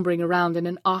brought Stormbringer round in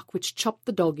an arc which chopped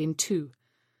the dog in two.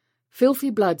 Filthy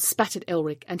blood spat at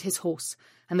Elric and his horse,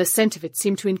 and the scent of it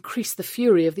seemed to increase the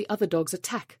fury of the other dog's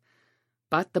attack.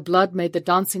 But the blood made the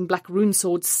dancing black rune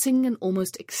sword sing an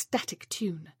almost ecstatic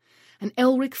tune, and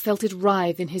Elric felt it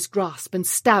writhe in his grasp and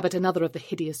stab at another of the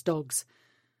hideous dogs.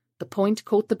 The point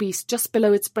caught the beast just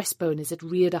below its breastbone as it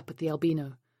reared up at the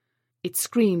albino. It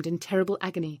screamed in terrible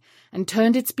agony and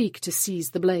turned its beak to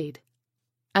seize the blade.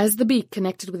 As the beak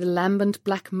connected with the lambent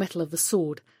black metal of the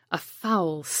sword, a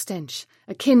foul stench,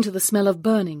 akin to the smell of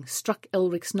burning, struck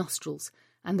Elric's nostrils,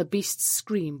 and the beast's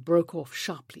scream broke off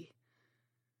sharply.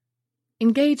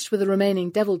 Engaged with the remaining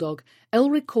devil dog,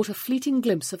 Elric caught a fleeting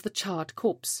glimpse of the charred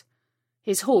corpse.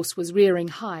 His horse was rearing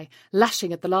high,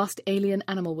 lashing at the last alien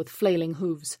animal with flailing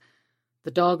hooves. The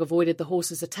dog avoided the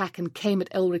horse's attack and came at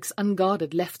Elric's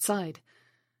unguarded left side.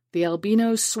 The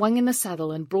albino swung in the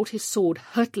saddle and brought his sword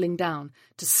hurtling down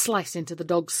to slice into the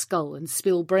dog's skull and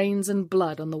spill brains and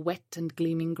blood on the wet and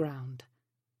gleaming ground.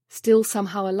 Still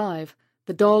somehow alive,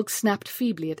 the dog snapped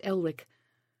feebly at Elric,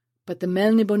 but the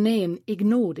Melnibonéan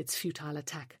ignored its futile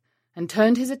attack and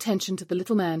turned his attention to the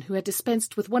little man who had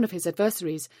dispensed with one of his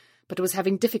adversaries, but was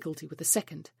having difficulty with the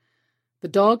second. The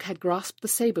dog had grasped the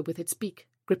sabre with its beak,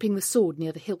 gripping the sword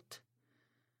near the hilt.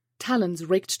 Talons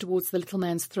raked towards the little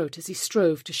man's throat as he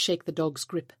strove to shake the dog's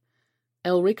grip.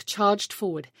 Elric charged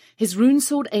forward, his rune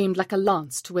sword aimed like a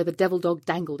lance to where the devil dog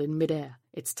dangled in mid-air,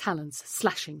 its talons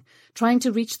slashing, trying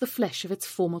to reach the flesh of its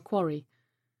former quarry.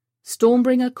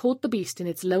 Stormbringer caught the beast in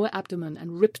its lower abdomen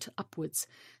and ripped upwards,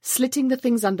 slitting the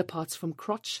thing's underparts from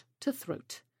crotch to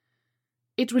throat.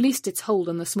 It released its hold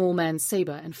on the small man's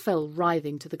sabre and fell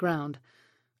writhing to the ground.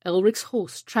 Elric's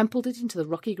horse trampled it into the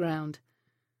rocky ground.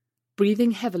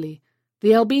 Breathing heavily,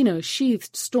 the albino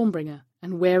sheathed Stormbringer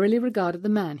and warily regarded the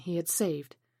man he had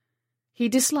saved. He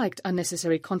disliked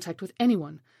unnecessary contact with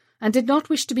anyone, and did not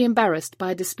wish to be embarrassed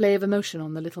by a display of emotion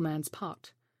on the little man's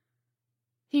part.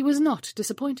 He was not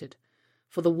disappointed,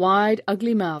 for the wide,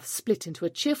 ugly mouth split into a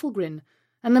cheerful grin,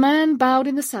 and the man bowed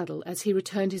in the saddle as he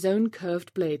returned his own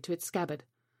curved blade to its scabbard.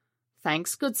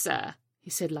 "Thanks, good sir," he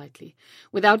said lightly.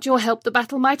 "Without your help the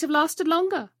battle might have lasted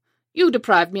longer. You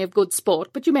deprived me of good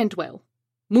sport, but you meant well.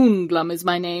 Moonglum is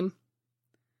my name."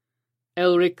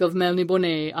 "Elric of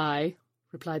Melniboné, I,"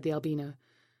 replied the albino,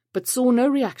 but saw no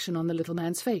reaction on the little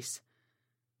man's face.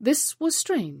 This was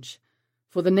strange,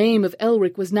 for the name of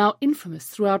Elric was now infamous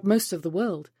throughout most of the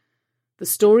world. The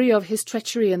story of his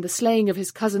treachery and the slaying of his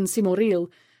cousin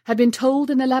Simoril had been told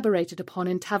and elaborated upon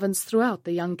in taverns throughout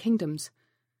the young kingdoms.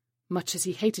 Much as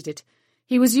he hated it,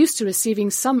 he was used to receiving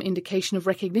some indication of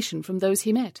recognition from those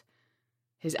he met.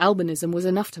 His albinism was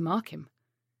enough to mark him.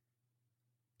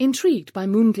 Intrigued by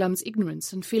Moonglum's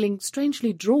ignorance and feeling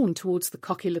strangely drawn towards the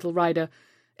cocky little rider,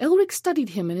 Elric studied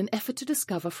him in an effort to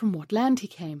discover from what land he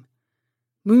came.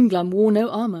 Moonglum wore no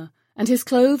armour, and his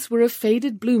clothes were of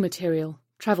faded blue material,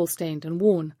 travel-stained and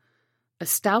worn. A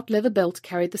stout leather belt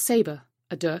carried the sabre,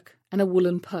 a dirk, and a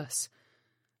woolen purse.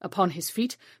 Upon his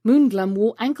feet, Moonglum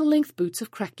wore ankle-length boots of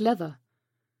cracked leather.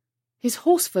 His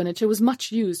horse furniture was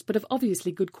much used, but of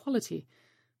obviously good quality.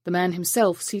 The man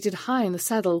himself, seated high in the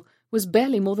saddle, was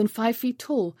barely more than 5 feet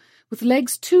tall, with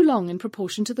legs too long in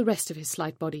proportion to the rest of his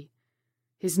slight body.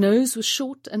 His nose was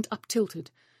short and up-tilted,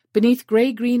 beneath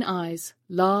grey-green eyes,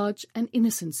 large and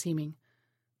innocent-seeming.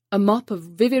 A mop of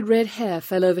vivid red hair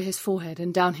fell over his forehead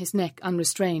and down his neck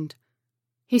unrestrained.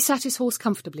 He sat his horse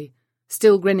comfortably,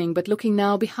 still grinning but looking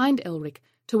now behind Elric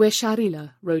to where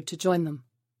Sharila rode to join them.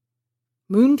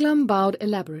 Moonglum bowed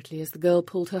elaborately as the girl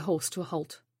pulled her horse to a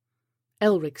halt.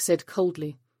 Elric said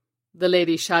coldly, "The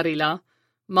Lady Sharila,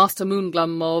 Master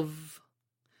Moonglum of—"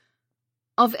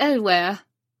 "Of Elware,"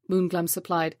 Moonglum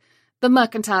supplied, "the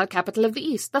mercantile capital of the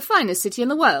East, the finest city in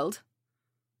the world."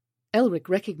 Elric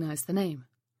recognized the name.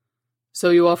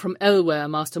 "So you are from Elware,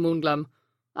 Master Moonglum.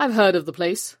 I've heard of the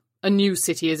place. A new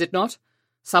city, is it not?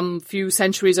 Some few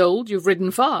centuries old, you've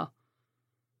ridden far."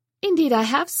 "Indeed I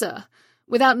have, sir.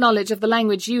 Without knowledge of the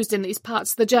language used in these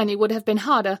parts, the journey would have been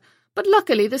harder, but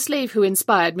luckily the slave who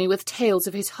inspired me with tales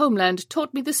of his homeland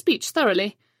taught me the speech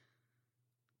thoroughly."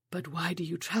 "But why do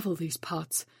you travel these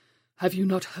parts? Have you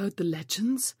not heard the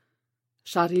legends?"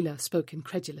 Sharila spoke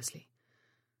incredulously.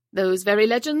 "Those very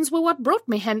legends were what brought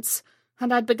me hence.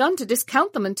 and I'd begun to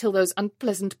discount them until those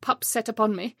unpleasant pups set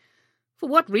upon me. For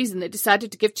what reason they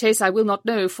decided to give chase I will not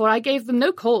know, for I gave them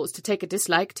no cause to take a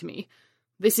dislike to me.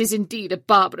 This is indeed a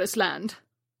barbarous land."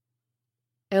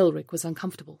 Elric was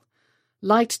uncomfortable.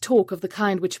 Light talk of the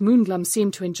kind which Moonglum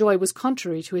seemed to enjoy was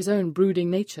contrary to his own brooding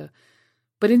nature,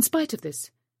 but in spite of this,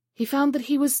 he found that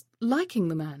he was liking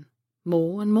the man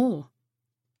more and more.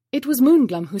 It was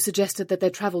Moonglum who suggested that they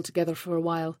travel together for a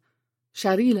while.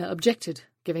 Shaarila objected,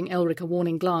 giving Elric a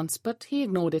warning glance, but he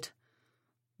ignored it.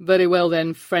 "Very well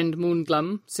then, friend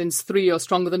Moonglum. Since 3 are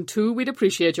stronger than 2, we'd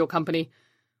appreciate your company.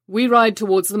 We ride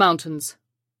towards the mountains."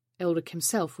 Elric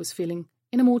himself was feeling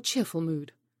in a more cheerful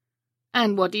mood.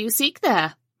 "And what do you seek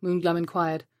there?" Moonglum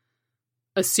inquired.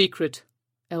 "A secret,"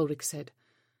 Elric said,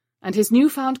 and his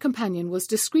newfound companion was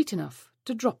discreet enough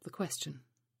to drop the question.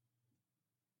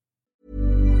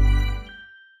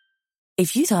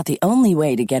 If you thought the only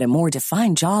way to get a more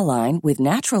defined jawline with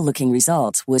natural-looking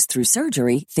results was through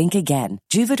surgery, think again.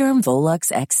 Juvederm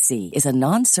Volux XC is a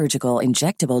non-surgical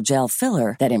injectable gel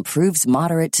filler that improves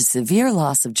moderate to severe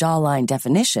loss of jawline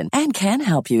definition and can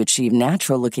help you achieve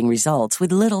natural-looking results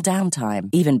with little downtime.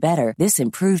 Even better, this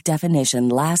improved definition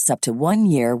lasts up to 1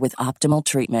 year with optimal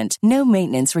treatment. No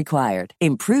maintenance required.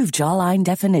 Improve jawline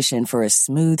definition for a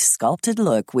smooth, sculpted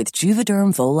look with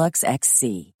Juvederm Volux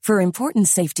XC. For important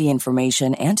safety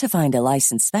information and to find a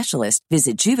licensed specialist,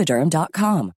 visit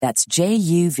Juvederm.com. That's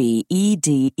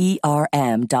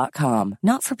JUVEDERM.com.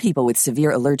 Not for people with severe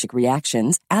allergic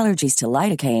reactions, allergies to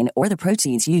lidocaine, or the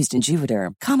proteins used in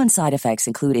Juvederm. Common side effects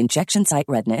include injection site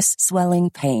redness,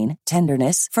 swelling, pain,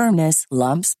 tenderness, firmness,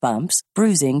 lumps, bumps,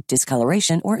 bruising,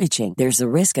 discoloration, or itching. There's a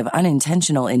risk of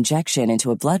unintentional injection into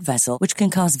a blood vessel, which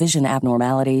can cause vision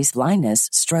abnormalities, blindness,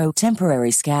 stroke,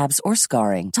 temporary scabs, or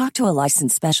scarring. Talk to a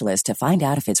licensed specialist to find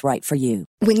out if it's right for you.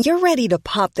 When you're ready to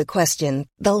pop the question,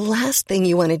 the last thing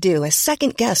you want to do is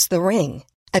second-guess the ring.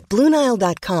 At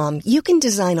BlueNile.com, you can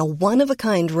design a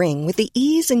one-of-a-kind ring with the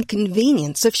ease and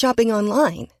convenience of shopping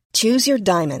online. Choose your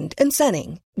diamond and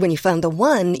setting. When you find the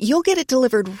one, you'll get it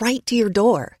delivered right to your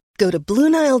door. Go to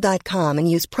BlueNile.com and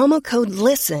use promo code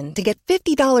LISTEN to get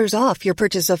 $50 off your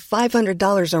purchase of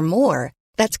 $500 or more.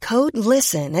 That's code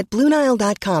LISTEN at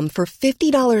BlueNile.com for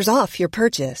 $50 off your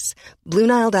purchase.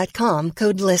 BlueNile.com,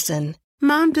 code LISTEN.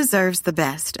 Mom deserves the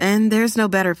best, and there's no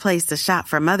better place to shop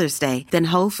for Mother's Day than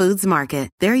Whole Foods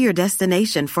Market. They're your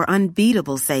destination for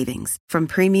unbeatable savings, from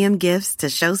premium gifts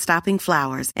to show-stopping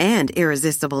flowers and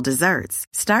irresistible desserts.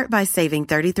 Start by saving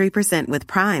 33% with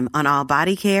Prime on all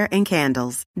body care and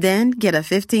candles. Then get a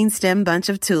 15-stem bunch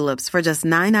of tulips for just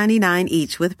 $9.99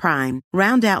 each with Prime.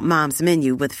 Round out Mom's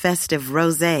menu with festive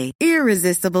rosé,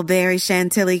 irresistible berry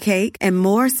chantilly cake, and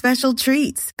more special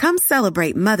treats. Come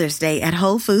celebrate Mother's Day at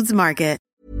Whole Foods Market.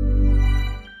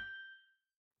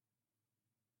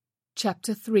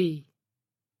 Chapter 3.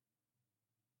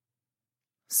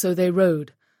 So they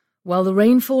rode, while the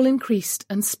rainfall increased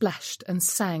and splashed and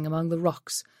sang among the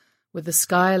rocks, with the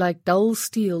sky like dull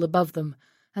steel above them,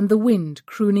 and the wind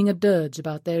crooning a dirge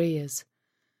about their ears.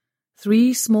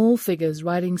 3 small figures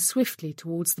riding swiftly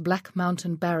towards the black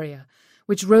mountain barrier,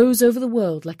 which rose over the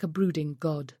world like a brooding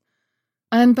god.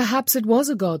 And perhaps it was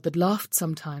a god that laughed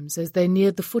sometimes as they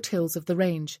neared the foothills of the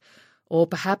range, or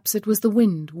perhaps it was the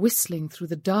wind whistling through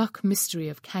the dark mystery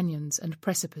of canyons and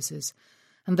precipices,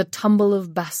 and the tumble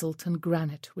of basalt and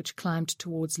granite which climbed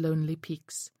towards lonely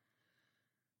peaks.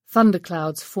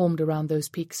 Thunderclouds formed around those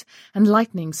peaks, and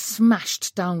lightning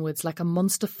smashed downwards like a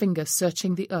monster finger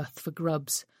searching the earth for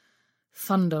grubs.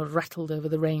 Thunder rattled over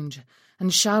the range,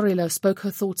 and Shaarila spoke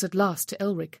her thoughts at last to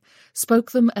Elric,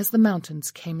 spoke them as the mountains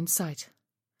came in sight.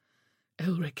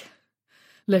 "Elric,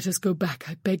 let us go back,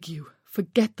 I beg you.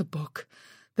 Forget the book.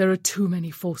 There are too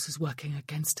many forces working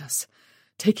against us.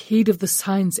 Take heed of the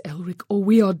signs, Elric, or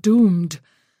we are doomed."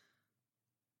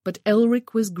 But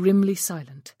Elric was grimly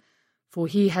silent, for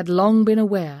he had long been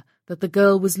aware that the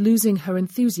girl was losing her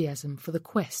enthusiasm for the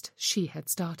quest she had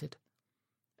started.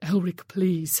 "Elric,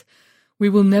 please. We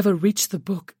will never reach the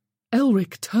book.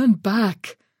 Elric, turn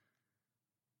back."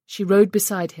 She rode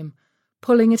beside him,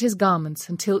 pulling at his garments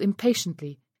until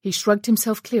impatiently he shrugged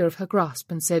himself clear of her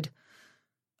grasp and said,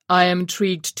 "I am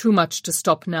intrigued too much to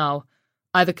stop now.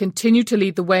 Either continue to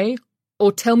lead the way,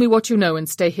 or tell me what you know and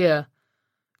stay here.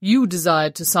 You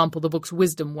desired to sample the book's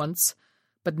wisdom once,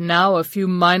 but now a few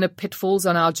minor pitfalls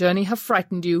on our journey have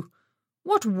frightened you.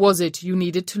 What was it you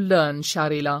needed to learn,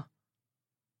 Shaarila?"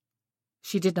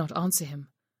 She did not answer him,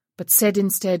 but said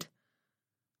instead,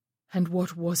 "And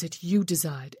what was it you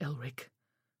desired, Elric?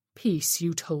 Peace,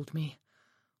 you told me.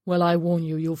 Well, I warn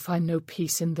you, you'll find no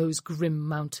peace in those grim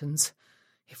mountains,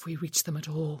 if we reach them at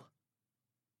all."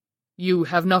 "You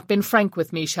have not been frank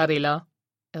with me, Sharila,"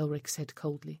 Elric said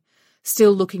coldly,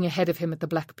 still looking ahead of him at the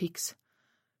Black Peaks.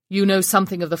 "You know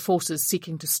something of the forces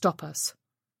seeking to stop us."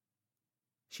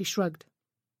 She shrugged.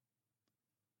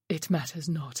 "It matters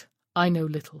not. I know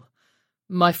little.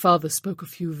 My father spoke a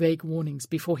few vague warnings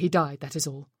before he died, that is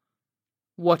all."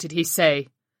 "What did he say?"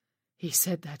 "He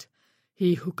said that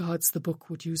he who guards the book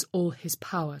would use all his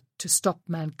power to stop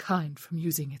mankind from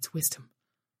using its wisdom."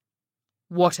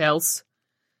 "What else?"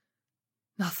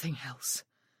 "Nothing else.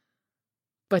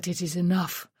 But it is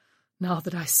enough, now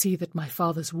that I see that my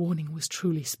father's warning was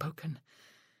truly spoken.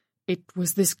 It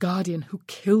was this guardian who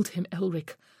killed him,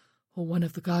 Elric, or one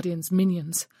of the guardian's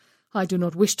minions. I do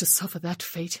not wish to suffer that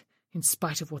fate, in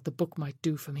spite of what the book might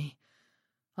do for me.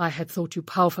 I had thought you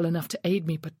powerful enough to aid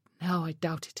me, but now I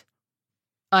doubt it."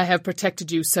 "I have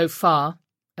protected you so far,"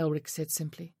 Elric said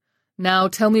simply. "Now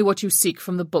tell me what you seek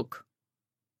from the book."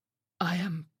 "I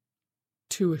am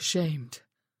too ashamed."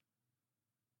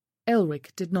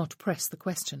 Elric did not press the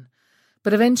question,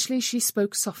 but eventually she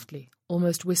spoke softly,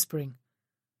 almost whispering.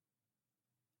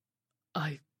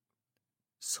 "I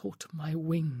sought my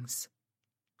wings,"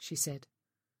 she said.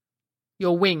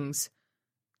 "Your wings?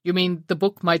 You mean the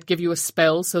book might give you a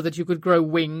spell so that you could grow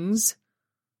wings?"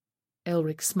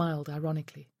 Elric smiled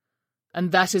ironically.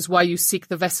 "And that is why you seek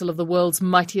the vessel of the world's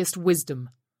mightiest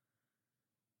wisdom?"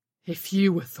 "If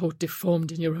you were thought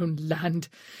deformed in your own land,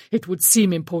 it would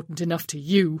seem important enough to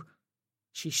you,"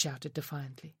 she shouted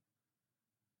defiantly.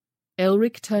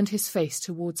 Elric turned his face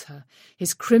towards her,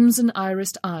 his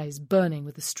crimson-irised eyes burning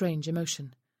with a strange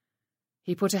emotion.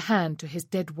 He put a hand to his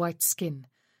dead-white skin,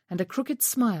 and a crooked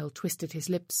smile twisted his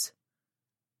lips.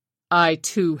 "I,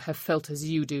 too, have felt as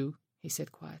you do," he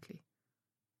said quietly.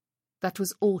 That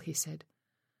was all he said,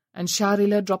 and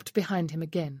Sharila dropped behind him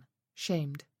again,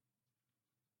 shamed.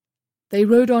 They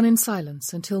rode on in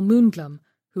silence until Moonglum,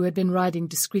 who had been riding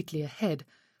discreetly ahead,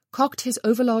 cocked his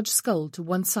overlarge skull to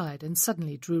one side and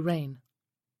suddenly drew rein.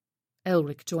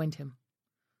 Elric joined him.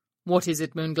 "What is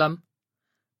it, Moonglum?"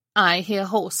 "I hear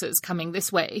horses coming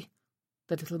this way,"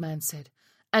 the little man said,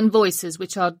 "and voices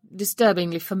which are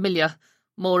disturbingly familiar.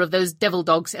 More of those devil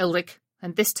dogs, Elric,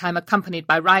 and this time accompanied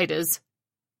by riders."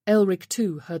 Elric,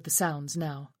 too, heard the sounds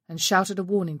now, and shouted a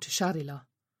warning to Sharila.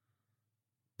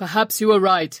 "Perhaps you are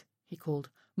right," he called.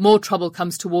 "More trouble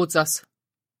comes towards us."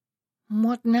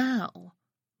 "What now?"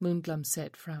 Moonglum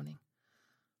said, frowning.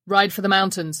 "Ride for the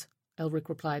mountains," Elric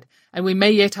replied, "and we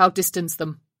may yet outdistance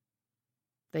them."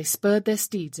 They spurred their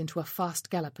steeds into a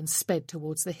fast gallop and sped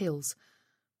towards the hills,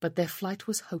 but their flight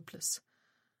was hopeless.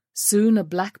 Soon a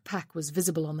black pack was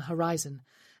visible on the horizon,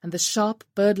 and the sharp,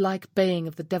 bird-like baying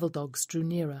of the devil dogs drew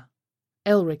nearer.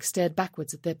 Elric stared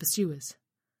backwards at their pursuers.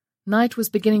 Night was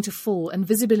beginning to fall, and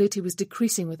visibility was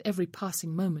decreasing with every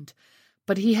passing moment,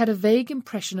 but he had a vague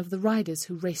impression of the riders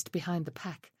who raced behind the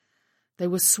pack. They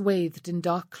were swathed in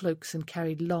dark cloaks and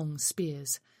carried long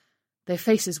spears. Their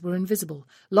faces were invisible,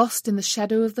 lost in the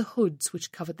shadow of the hoods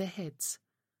which covered their heads.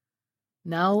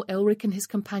 Now Elric and his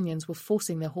companions were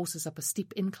forcing their horses up a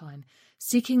steep incline,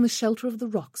 seeking the shelter of the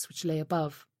rocks which lay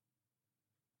above.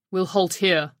 "We'll halt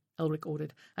here," Elric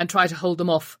ordered, "and try to hold them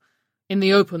off. In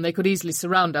the open they could easily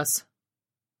surround us."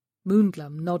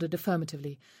 Moonglum nodded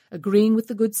affirmatively, agreeing with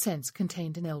the good sense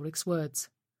contained in Elric's words.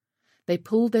 They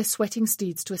pulled their sweating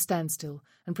steeds to a standstill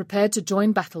and prepared to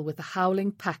join battle with the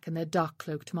howling pack and their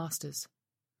dark-cloaked masters.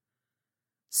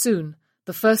 Soon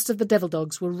the first of the devil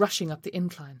dogs were rushing up the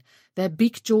incline, their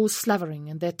beak jaws slavering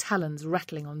and their talons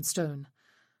rattling on stone.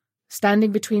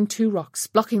 Standing between two rocks,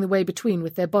 blocking the way between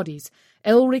with their bodies,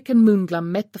 Elric and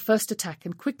Moonglum met the first attack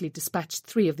and quickly dispatched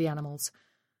 3 of the animals.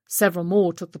 Several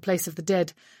more took the place of the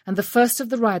dead, and the first of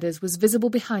the riders was visible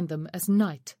behind them as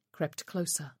night crept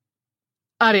closer.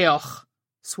 "Arioch!"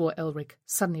 swore Elric,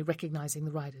 suddenly recognizing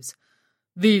the riders.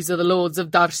 "These are the lords of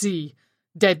Darzi.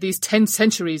 Dead these 10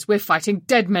 centuries, we're fighting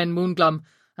dead men, Moonglum,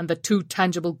 and the 2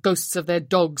 tangible ghosts of their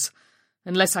dogs.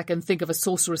 Unless I can think of a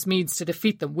sorcerous means to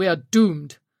defeat them, we are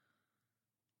doomed."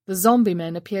 The zombie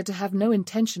men appeared to have no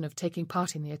intention of taking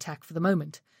part in the attack for the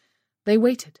moment. They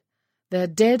waited, their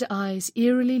dead eyes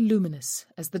eerily luminous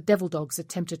as the devil dogs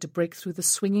attempted to break through the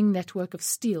swinging network of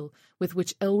steel with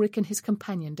which Elric and his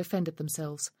companion defended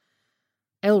themselves.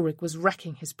 Elric was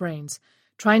racking his brains,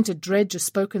 trying to dredge a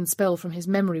spoken spell from his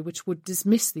memory which would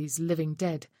dismiss these living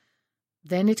dead.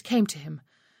 Then it came to him,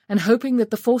 and hoping that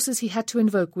the forces he had to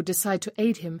invoke would decide to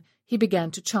aid him, he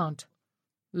began to chant.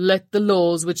 "Let the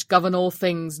laws which govern all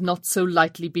things not so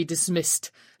lightly be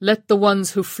dismissed. Let the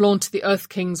ones who flaunt the Earth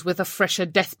Kings with a fresher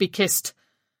death be kissed."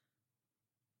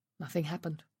 Nothing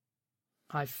happened.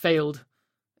 "I've failed,"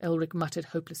 Elric muttered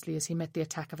hopelessly as he met the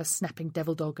attack of a snapping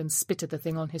devil dog and spit at the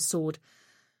thing on his sword.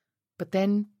 But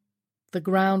then the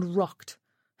ground rocked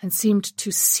and seemed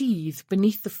to seethe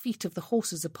beneath the feet of the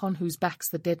horses upon whose backs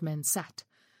the dead men sat.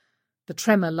 The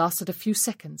tremor lasted a few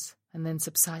seconds and then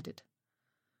subsided.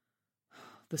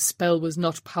 The spell was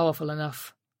not powerful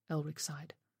enough, Elric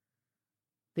sighed.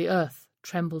 The earth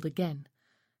trembled again,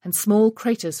 and small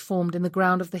craters formed in the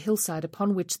ground of the hillside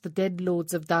upon which the dead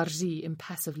lords of Darzi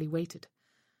impassively waited.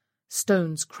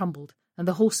 Stones crumbled, and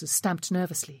the horses stamped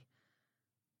nervously.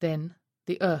 Then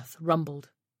the earth rumbled.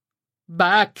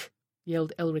 "Back!"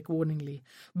 yelled Elric warningly.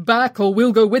 "Back, or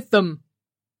we'll go with them!"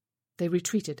 They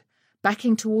retreated,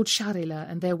 backing toward Shar-ila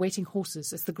and their waiting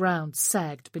horses as the ground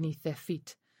sagged beneath their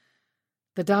feet.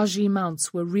 The Darji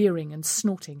mounts were rearing and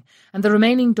snorting, and the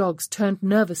remaining dogs turned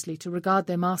nervously to regard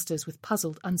their masters with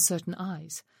puzzled, uncertain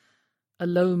eyes. A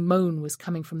low moan was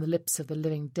coming from the lips of the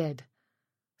living dead.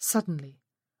 Suddenly,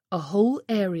 a whole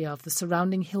area of the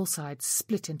surrounding hillside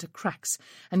split into cracks,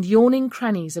 and yawning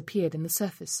crannies appeared in the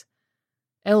surface.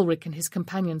 Elric and his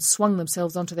companions swung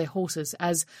themselves onto their horses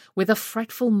as, with a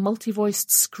fretful, multi-voiced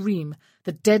scream,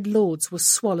 the dead lords were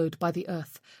swallowed by the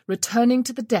earth, returning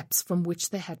to the depths from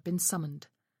which they had been summoned.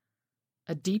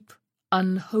 A deep,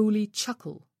 unholy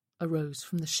chuckle arose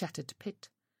from the shattered pit.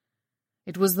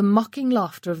 It was the mocking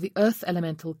laughter of the earth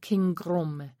elemental King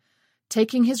Gromme,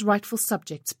 taking his rightful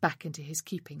subjects back into his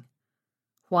keeping.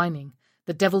 Whining,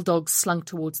 the devil dogs slunk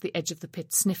towards the edge of the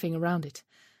pit, sniffing around it.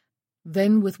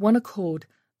 Then, with one accord,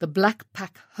 the black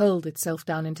pack hurled itself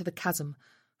down into the chasm,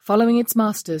 following its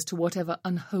masters to whatever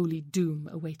unholy doom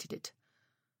awaited it.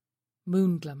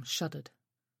 Moonglum shuddered.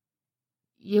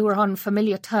 "You are on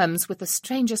familiar terms with the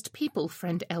strangest people,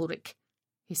 friend Elric,"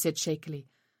 he said shakily,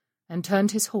 and turned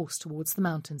his horse towards the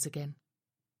mountains again.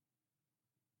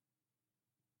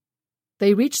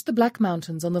 They reached the Black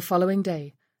Mountains on the following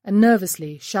day, and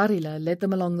nervously Shar-ila led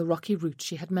them along the rocky route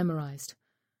she had memorized.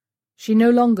 She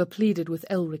no longer pleaded with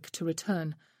Elric to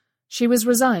return. She was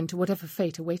resigned to whatever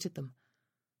fate awaited them.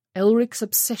 Elric's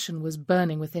obsession was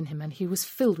burning within him, and he was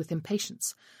filled with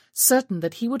impatience, certain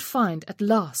that he would find, at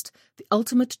last, the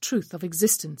ultimate truth of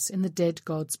existence in the dead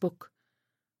god's book.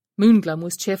 Moonglum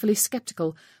was cheerfully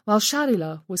sceptical, while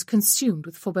Shar-ila was consumed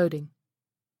with foreboding.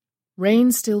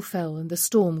 Rain still fell, and the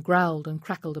storm growled and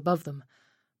crackled above them.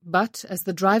 But, as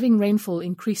the driving rainfall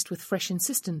increased with fresh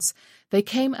insistence, they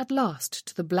came at last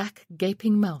to the black,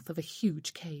 gaping mouth of a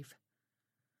huge cave.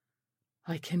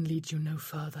 "I can lead you no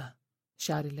further,"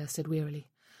 Shar-ila said wearily.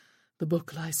 "The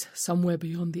book lies somewhere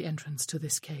beyond the entrance to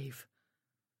this cave."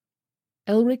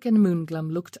 Elric and Moonglum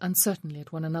looked uncertainly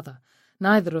at one another,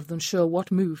 neither of them sure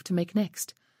what move to make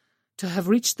next. To have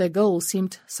reached their goal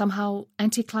seemed somehow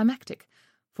anticlimactic,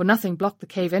 for nothing blocked the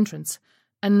cave entrance,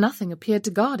 and nothing appeared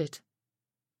to guard it.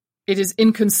 "It is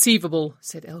inconceivable,"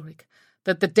 said Elric,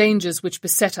 "that the dangers which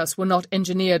beset us were not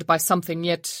engineered by something,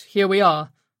 yet here we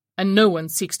are, and no one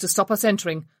seeks to stop us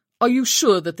entering. Are you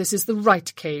sure that this is the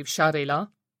right cave,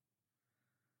 Shar-ila?"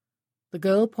 The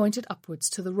girl pointed upwards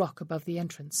to the rock above the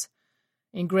entrance.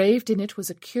 Engraved in it was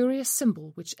a curious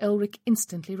symbol which Elric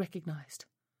instantly recognized.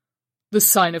 "The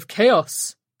sign of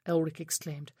chaos!" Elric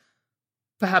exclaimed.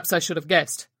 "Perhaps I should have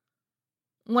guessed."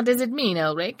 "What does it mean,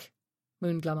 Elric?"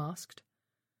 Moonglum asked.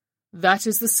 "That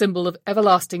is the symbol of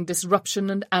everlasting disruption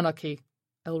and anarchy,"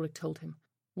 Elric told him.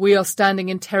 "We are standing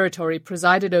in territory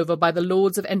presided over by the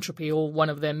Lords of Entropy, or one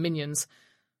of their minions.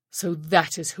 So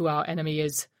that is who our enemy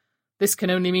is. This can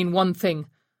only mean one thing.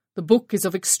 The book is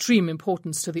of extreme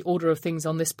importance to the order of things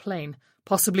on this plane,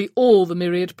 possibly all the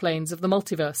myriad planes of the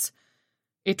multiverse.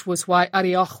 It was why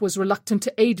Arioch was reluctant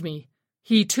to aid me.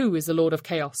 He too is the Lord of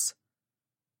Chaos."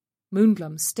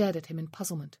 Moonglum stared at him in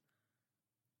puzzlement.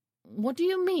 "What do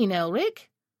you mean,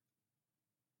 Elric?"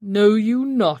 "Know you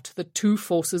not that two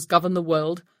forces govern the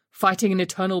world, fighting an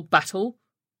eternal battle?"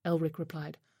 Elric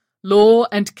replied. "Law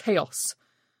and chaos.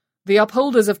 The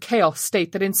upholders of chaos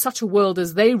state that in such a world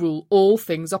as they rule, all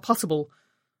things are possible.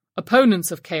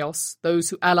 Opponents of chaos, those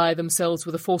who ally themselves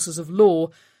with the forces of law,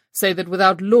 say that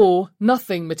without law,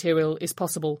 nothing material is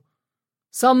possible.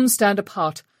 Some stand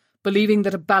apart, believing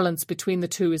that a balance between the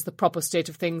two is the proper state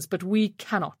of things, but we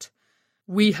cannot.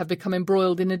 We have become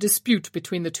embroiled in a dispute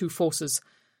between the two forces.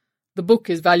 The book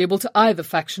is valuable to either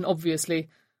faction, obviously,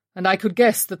 and I could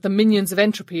guess that the minions of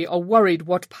entropy are worried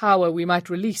what power we might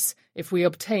release if we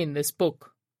obtain this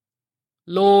book.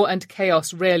 Law and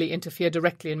chaos rarely interfere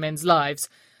directly in men's lives.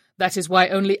 That is why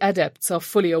only adepts are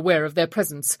fully aware of their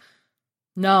presence.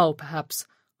 Now, perhaps,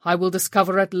 I will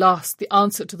discover at last the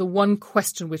answer to the one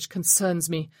question which concerns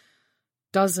me.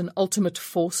 Does an ultimate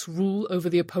force rule over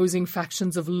the opposing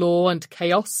factions of law and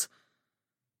chaos?"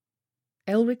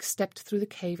 Elric stepped through the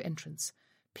cave entrance,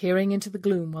 peering into the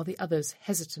gloom while the others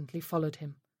hesitantly followed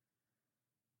him.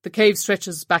 "The cave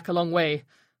stretches back a long way.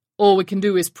 All we can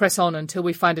do is press on until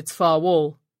we find its far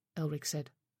wall," Elric said.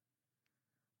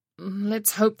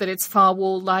 "Let's hope that its far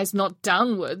wall lies not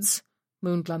downwards,"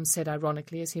 Moonglum said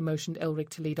ironically as he motioned Elric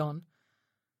to lead on.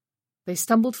 They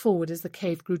stumbled forward as the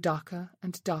cave grew darker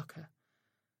and darker.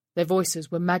 Their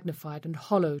voices were magnified and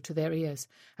hollow to their ears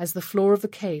as the floor of the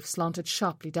cave slanted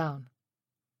sharply down.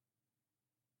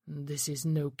 "This is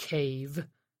no cave,"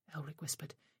 Elric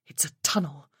whispered. "It's a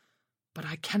tunnel, but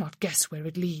I cannot guess where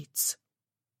it leads."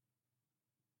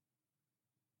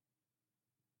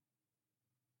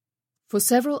 For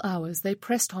several hours they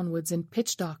pressed onwards in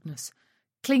pitch darkness,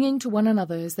 clinging to one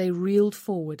another as they reeled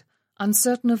forward,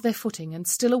 uncertain of their footing and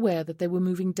still aware that they were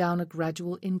moving down a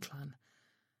gradual incline.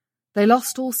 They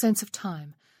lost all sense of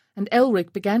time, and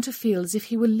Elric began to feel as if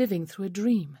he were living through a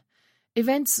dream.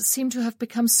 Events seemed to have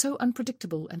become so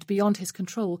unpredictable and beyond his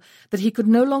control that he could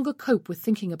no longer cope with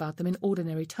thinking about them in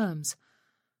ordinary terms.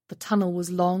 The tunnel was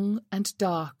long and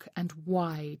dark and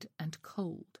wide and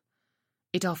cold.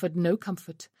 It offered no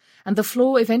comfort, and the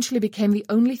floor eventually became the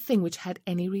only thing which had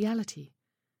any reality.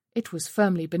 It was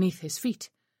firmly beneath his feet.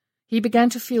 He began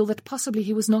to feel that possibly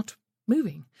he was not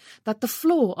moving, that the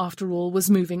floor, after all, was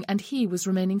moving and he was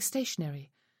remaining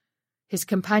stationary. His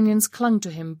companions clung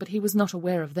to him, but he was not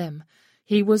aware of them.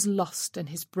 He was lost, and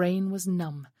his brain was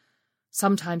numb.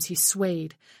 Sometimes he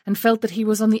swayed, and felt that he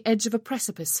was on the edge of a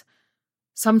precipice.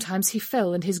 Sometimes he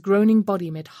fell, and his groaning body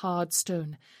met hard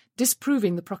stone,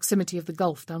 disproving the proximity of the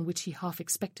gulf down which he half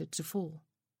expected to fall.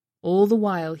 All the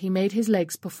while he made his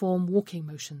legs perform walking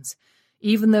motions,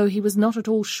 even though he was not at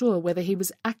all sure whether he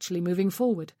was actually moving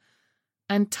forward.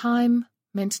 And time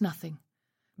meant nothing,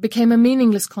 became a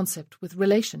meaningless concept with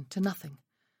relation to nothing.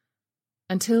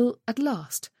 Until, at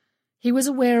last, he was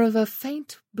aware of a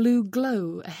faint blue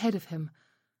glow ahead of him,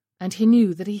 and he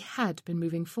knew that he had been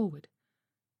moving forward.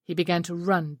 He began to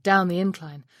run down the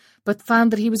incline, but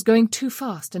found that he was going too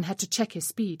fast and had to check his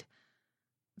speed.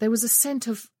 There was a scent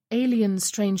of alien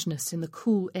strangeness in the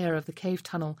cool air of the cave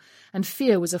tunnel, and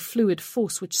fear was a fluid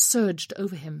force which surged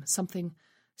over him, something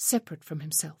separate from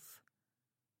himself.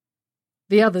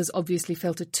 The others obviously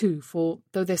felt it too, for,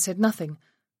 though they said nothing,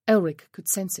 Elric could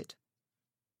sense it.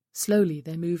 Slowly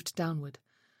they moved downward,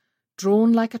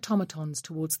 drawn like automatons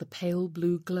towards the pale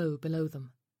blue glow below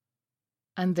them.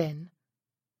 And then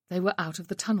they were out of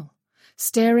the tunnel,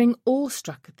 staring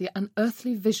awestruck at the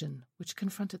unearthly vision which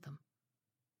confronted them.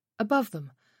 Above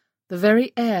them, the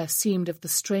very air seemed of the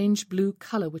strange blue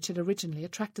colour which had originally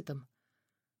attracted them.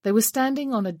 They were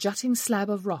standing on a jutting slab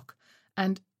of rock,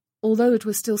 and, although it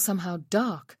was still somehow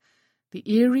dark, the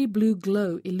eerie blue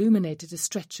glow illuminated a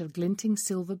stretch of glinting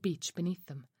silver beach beneath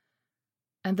them.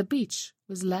 And the beach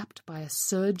was lapped by a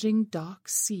surging dark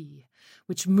sea,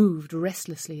 which moved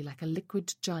restlessly like a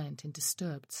liquid giant in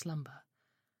disturbed slumber.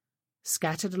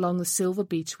 Scattered along the silver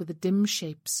beach were the dim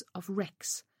shapes of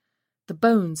wrecks, the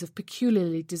bones of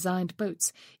peculiarly designed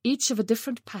boats, each of a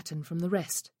different pattern from the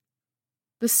rest.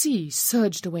 The sea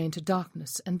surged away into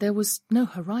darkness, and there was no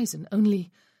horizon,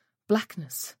 only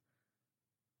blackness.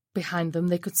 Behind them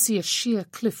they could see a sheer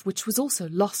cliff which was also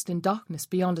lost in darkness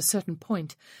beyond a certain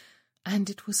point, and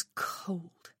it was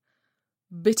cold,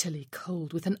 bitterly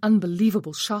cold, with an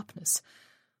unbelievable sharpness,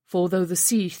 for though the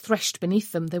sea threshed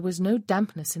beneath them, there was no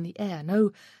dampness in the air,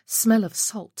 no smell of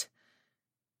salt.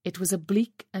 It was a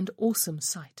bleak and awesome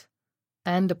sight,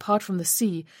 and apart from the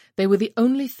sea, they were the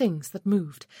only things that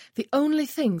moved, the only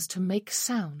things to make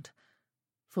sound,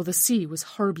 for the sea was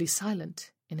horribly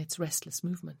silent in its restless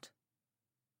movement.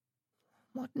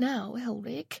 "What now,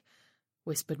 Elric?"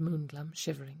 whispered Moonglum,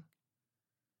 shivering.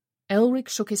 Elric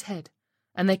shook his head,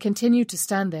 and they continued to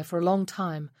stand there for a long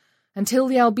time, until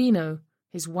the albino,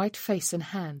 his white face and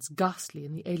hands ghastly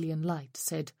in the alien light,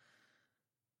 said,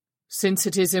 "Since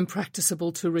it is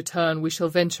impracticable to return, we shall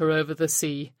venture over the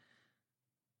sea."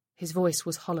 His voice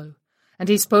was hollow, and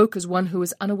he spoke as one who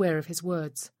was unaware of his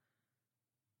words.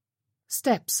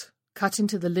 Steps, cut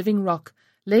into the living rock,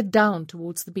 led down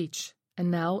towards the beach,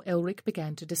 and now Elric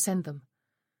began to descend them.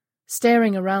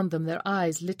 Staring around them, their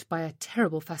eyes lit by a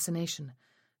terrible fascination,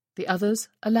 the others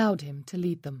allowed him to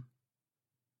lead them.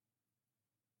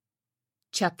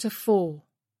 Chapter 4.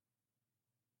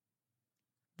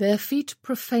 Their feet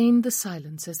profaned the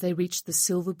silence as they reached the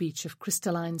silver beach of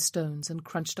crystalline stones and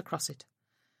crunched across it.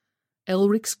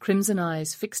 Elric's crimson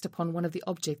eyes fixed upon one of the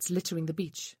objects littering the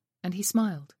beach, and he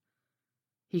smiled.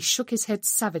 He shook his head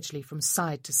savagely from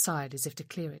side to side as if to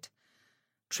clear it.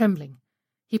 Trembling,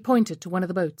 he pointed to one of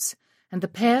the boats, and the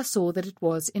pair saw that it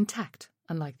was intact,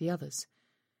 unlike the others.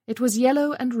 It was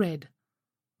yellow and red,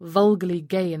 vulgarly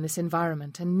gay in this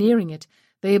environment, and nearing it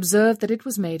they observed that it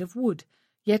was made of wood,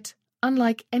 yet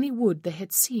unlike any wood they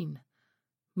had seen.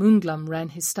 Moonglum ran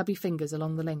his stubby fingers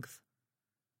along the length.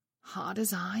 "Hard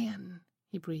as iron,"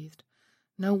 he breathed.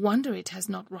 "No wonder it has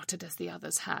not rotted as the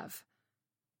others have."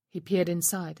 He peered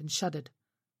inside and shuddered.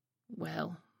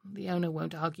 "Well, the owner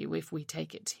won't argue if we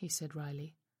take it," he said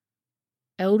wryly.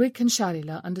 Elric and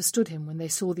Sharila understood him when they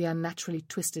saw the unnaturally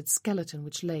twisted skeleton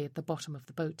which lay at the bottom of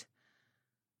the boat.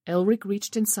 Elric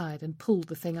reached inside and pulled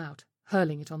the thing out,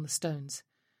 hurling it on the stones.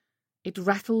 It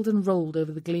rattled and rolled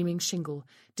over the gleaming shingle,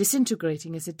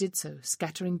 disintegrating as it did so,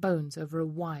 scattering bones over a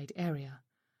wide area.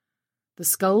 The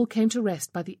skull came to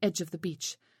rest by the edge of the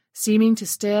beach, seeming to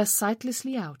stare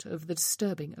sightlessly out over the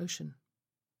disturbing ocean.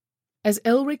 As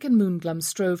Elric and Moonglum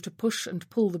strove to push and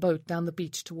pull the boat down the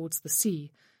beach towards the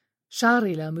sea,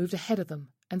 Sharila moved ahead of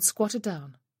them and squatted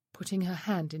down, putting her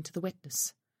hand into the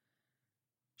wetness.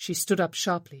 She stood up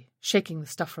sharply, shaking the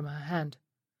stuff from her hand.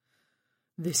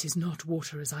 "This is not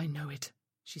water as I know it,"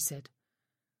 she said.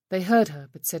 They heard her,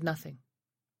 but said nothing.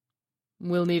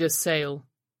 "We'll need a sail,"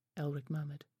 Elric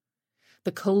murmured.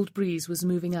 The cold breeze was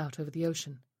moving out over the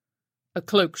ocean. "A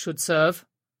cloak should serve."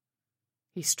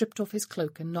 He stripped off his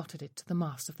cloak and knotted it to the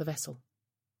mast of the vessel.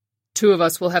 "Two of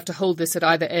us will have to hold this at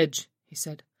either edge," he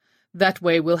said. "That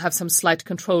way we'll have some slight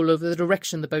control over the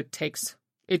direction the boat takes.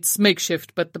 It's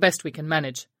makeshift, but the best we can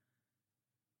manage."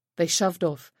 They shoved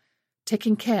off,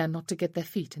 taking care not to get their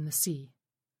feet in the sea.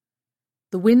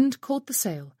 The wind caught the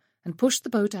sail and pushed the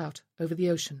boat out over the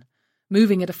ocean,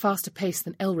 moving at a faster pace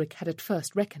than Elric had at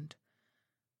first reckoned.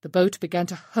 The boat began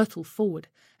to hurtle forward,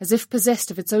 as if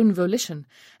possessed of its own volition,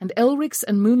 and Elric's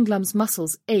and Moonglum's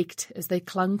muscles ached as they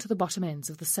clung to the bottom ends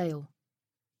of the sail.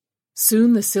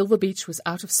 Soon the silver beach was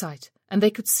out of sight, and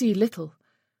they could see little,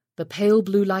 the pale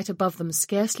blue light above them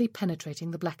scarcely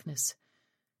penetrating the blackness.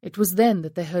 It was then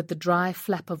that they heard the dry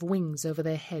flap of wings over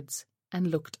their heads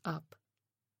and looked up.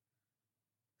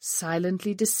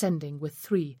 Silently descending were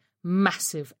three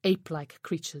massive ape-like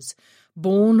creatures,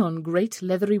 borne on great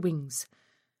leathery wings.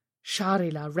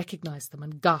 Sharila recognized them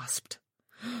and gasped.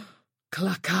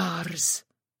 "Clackars!"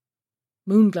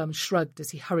 Moonglum shrugged as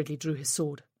he hurriedly drew his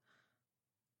sword.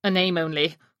 "A name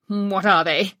only. What are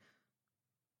they?"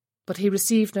 But he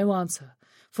received no answer,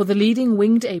 for the leading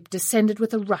winged ape descended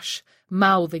with a rush,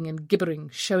 mouthing and gibbering,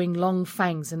 showing long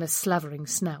fangs and a slavering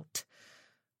snout.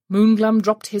 Moonglum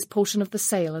dropped his portion of the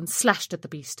sail and slashed at the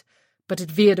beast, but it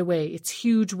veered away, its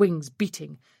huge wings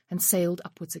beating, and sailed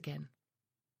upwards again.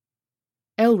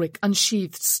 Elric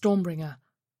unsheathed Stormbringer,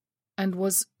 and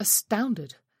was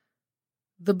astounded.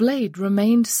 The blade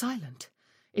remained silent,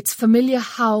 its familiar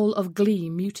howl of glee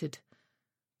muted.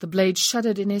 The blade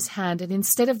shuddered in his hand, and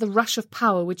instead of the rush of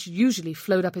power which usually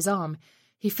flowed up his arm,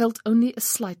 he felt only a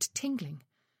slight tingling.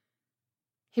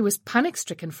 He was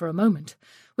panic-stricken for a moment.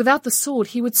 Without the sword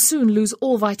he would soon lose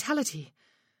all vitality.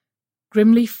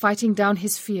 Grimly fighting down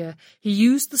his fear, he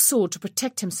used the sword to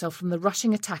protect himself from the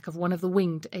rushing attack of one of the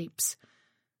winged apes.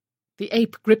 The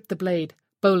ape gripped the blade,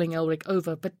 bowling Elric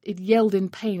over, but it yelled in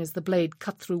pain as the blade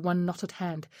cut through one knotted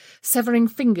hand, severing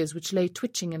fingers which lay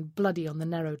twitching and bloody on the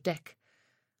narrow deck.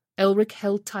 Elric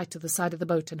held tight to the side of the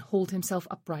boat and hauled himself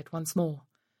upright once more.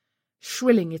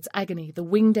 Shrilling its agony, the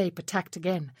winged ape attacked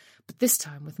again, but this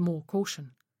time with more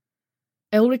caution.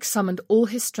 Elric summoned all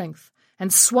his strength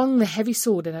and swung the heavy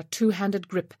sword in a two-handed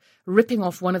grip, ripping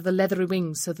off one of the leathery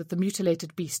wings so that the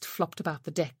mutilated beast flopped about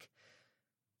the deck.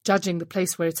 Judging the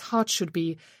place where its heart should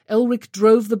be, Elric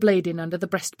drove the blade in under the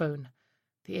breastbone.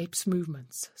 The ape's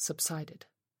movements subsided.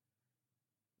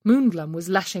 Moonglum was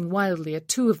lashing wildly at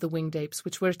two of the winged apes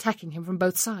which were attacking him from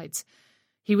both sides.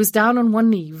 He was down on one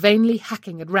knee, vainly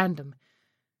hacking at random.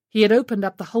 He had opened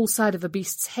up the whole side of a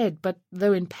beast's head, but,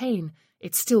 though in pain,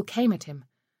 it still came at him.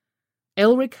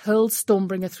 Elric hurled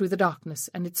Stormbringer through the darkness,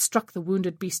 and it struck the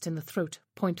wounded beast in the throat,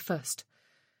 point first.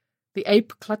 The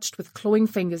ape clutched with clawing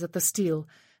fingers at the steel,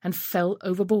 and fell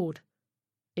overboard.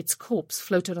 Its corpse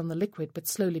floated on the liquid, but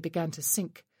slowly began to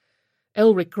sink.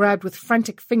 Elric grabbed with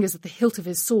frantic fingers at the hilt of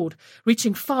his sword,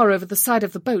 reaching far over the side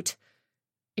of the boat.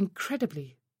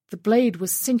 Incredibly, the blade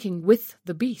was sinking with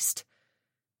the beast.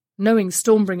 Knowing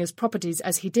Stormbringer's properties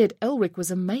as he did, Elric was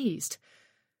amazed.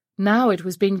 Now it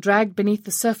was being dragged beneath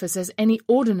the surface as any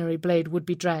ordinary blade would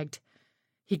be dragged.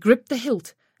 He gripped the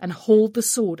hilt and hauled the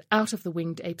sword out of the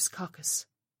winged ape's carcass.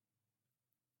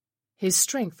 His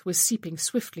strength was seeping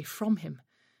swiftly from him.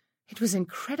 It was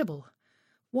incredible.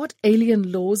 What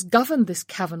alien laws governed this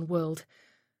cavern world?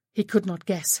 He could not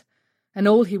guess, and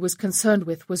all he was concerned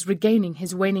with was regaining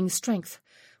his waning strength.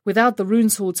 Without the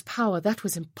runesword's power, that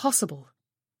was impossible.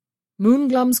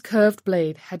 Moonglum's curved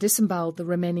blade had disemboweled the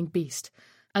remaining beast,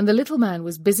 and the little man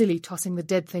was busily tossing the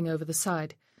dead thing over the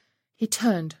side. He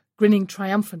turned, grinning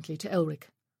triumphantly to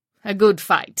Elric. "A good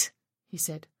fight," he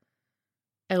said.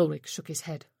 Elric shook his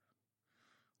head.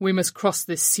 "We must cross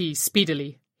this sea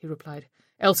speedily," he replied.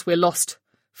 "Else we're lost.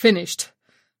 Finished.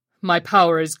 My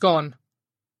power is gone."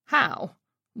 "How?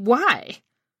 Why?"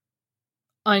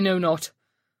 "I know not.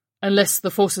 Unless the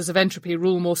forces of entropy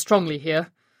rule more strongly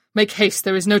here. Make haste,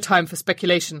 there is no time for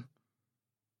speculation."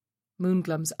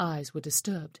 Moonglum's eyes were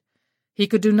disturbed. He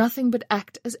could do nothing but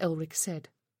act as Elric said.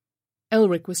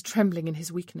 Elric was trembling in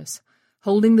his weakness,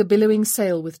 holding the billowing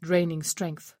sail with draining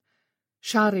strength.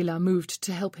 Shaarila moved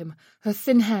to help him, her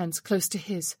thin hands close to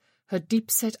his, her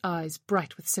deep-set eyes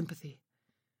bright with sympathy.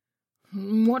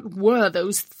 "What were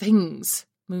those things?"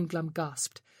 Moonglum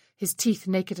gasped, his teeth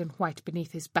naked and white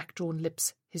beneath his back-drawn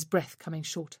lips, his breath coming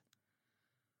short.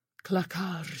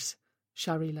 "Clackars,"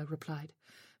 Shaarila replied.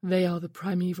 "They are the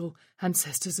primeval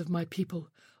ancestors of my people,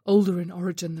 older in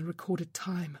origin than recorded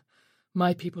time.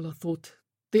 My people are thought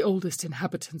the oldest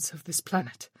inhabitants of this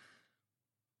planet."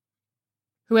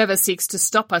 "Whoever seeks to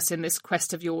stop us in this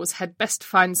quest of yours had best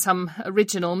find some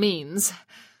original means."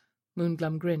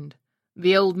 Moonglum grinned.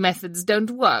 "The old methods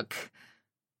don't work."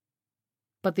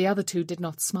 But the other two did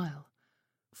not smile,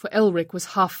 for Elric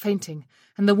was half fainting,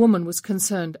 and the woman was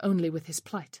concerned only with his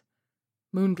plight.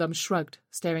 Moonglum shrugged,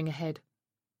 staring ahead.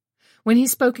 When he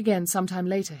spoke again some time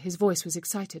later, his voice was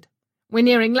excited. "We're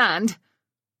nearing land."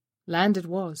 Land it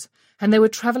was, and they were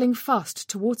travelling fast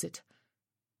towards it.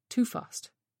 Too fast.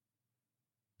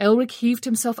 Elric heaved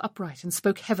himself upright and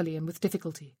spoke heavily and with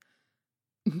difficulty.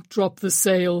 "Drop the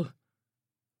sail."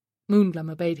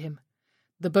 Moonglum obeyed him.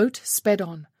 The boat sped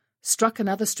on, struck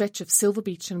another stretch of silver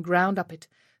beach and ground up it,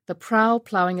 the prow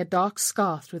ploughing a dark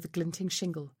scar through the glinting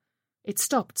shingle. It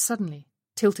stopped suddenly,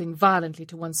 tilting violently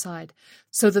to one side,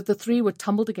 so that the three were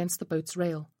tumbled against the boat's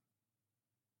rail.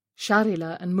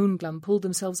 Shaarila and Moonglum pulled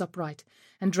themselves upright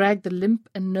and dragged the limp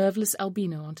and nerveless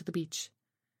albino onto the beach.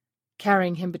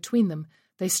 Carrying him between them,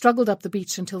 they struggled up the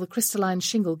beach until the crystalline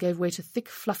shingle gave way to thick,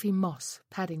 fluffy moss,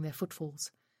 padding their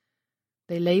footfalls.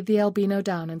 They laid the albino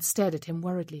down and stared at him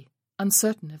worriedly,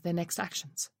 uncertain of their next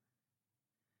actions.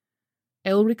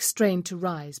 Elric strained to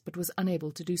rise, but was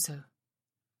unable to do so.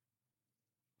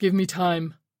 "Give me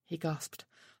time," he gasped.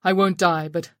 "I won't die,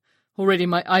 but already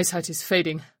my eyesight is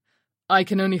fading. I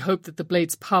can only hope that the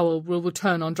blade's power will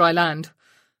return on dry land."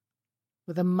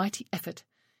 With a mighty effort,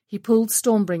 he pulled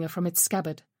Stormbringer from its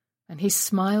scabbard, and he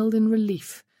smiled in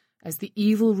relief as the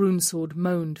evil runesword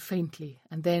moaned faintly,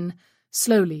 and then,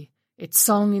 slowly, its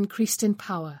song increased in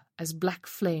power as black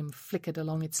flame flickered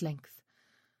along its length.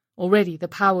 Already the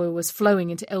power was flowing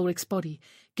into Elric's body,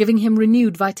 giving him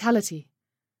renewed vitality.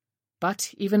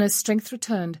 But even as strength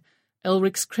returned,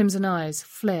 Elric's crimson eyes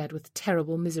flared with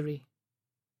terrible misery.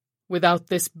 "Without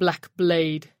this black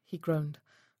blade," he groaned,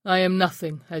 "I am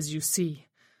nothing, as you see.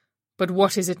 But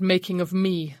what is it making of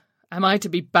me? Am I to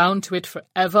be bound to it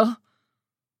forever?"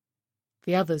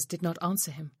 The others did not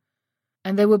answer him,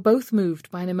 and they were both moved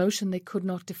by an emotion they could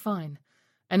not define,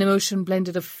 an emotion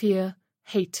blended of fear,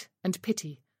 hate, and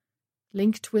pity,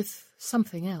 linked with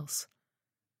something else.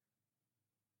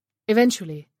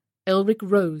 Eventually, Elric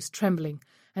rose, trembling,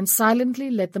 and silently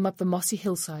led them up the mossy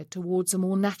hillside towards a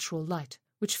more natural light,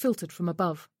 which filtered from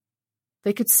above.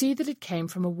 They could see that it came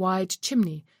from a wide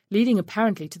chimney, leading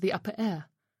apparently to the upper air.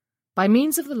 By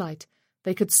means of the light,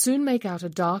 they could soon make out a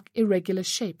dark, irregular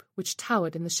shape which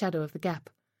towered in the shadow of the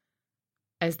gap.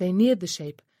 As they neared the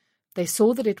shape, they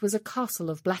saw that it was a castle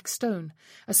of black stone,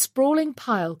 a sprawling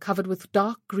pile covered with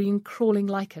dark green crawling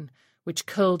lichen, which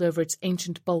curled over its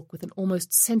ancient bulk with an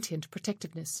almost sentient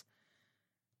protectiveness.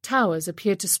 Towers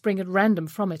appeared to spring at random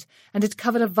from it, and it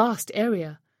covered a vast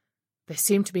area. There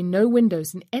seemed to be no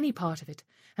windows in any part of it,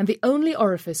 and the only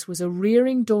orifice was a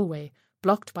rearing doorway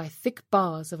blocked by thick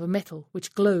bars of a metal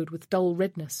which glowed with dull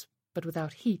redness, but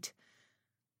without heat.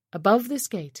 Above this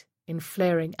gate, in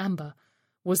flaring amber,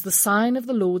 was the sign of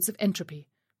the Lords of Entropy,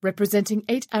 representing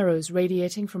 8 arrows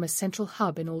radiating from a central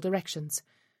hub in all directions.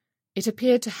 It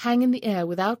appeared to hang in the air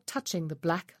without touching the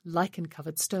black,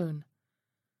 lichen-covered stone.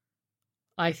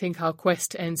 "I think our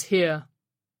quest ends here,"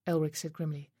 Elric said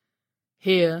grimly.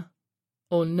 "Here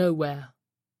or nowhere."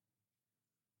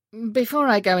 "Before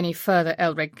I go any further,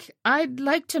 Elric, I'd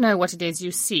like to know what it is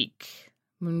you seek,"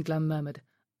 Moonglum murmured.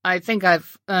 "I think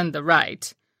I've earned the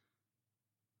right."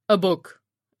 "A book,"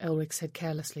 Elric said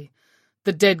carelessly.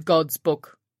 "The Dead God's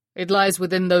book. It lies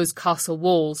within those castle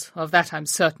walls, of that I'm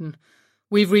certain.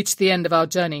 We've reached the end of our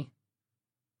journey."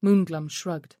 Moonglum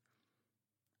shrugged.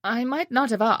 "I might not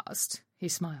have asked," he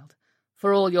smiled,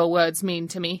 "for all your words mean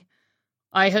to me.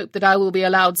 I hope that I will be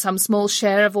allowed some small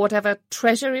share of whatever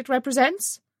treasure it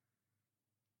represents."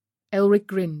 Elric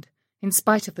grinned, in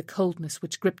spite of the coldness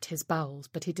which gripped his bowels,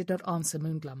 but he did not answer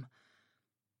Moonglum.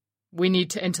 "We need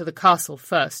to enter the castle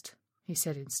first," he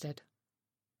said instead.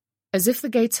 As if the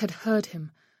gates had heard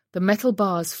him, the metal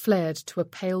bars flared to a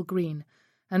pale green,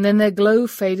 and then their glow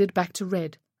faded back to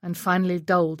red, and finally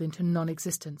dulled into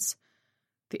non-existence.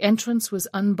 The entrance was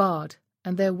unbarred,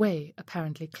 and their way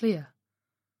apparently clear.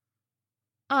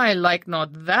 "I like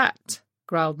not that,"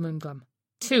 growled Moonglum.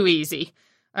 "Too easy.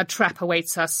 A trap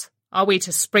awaits us. Are we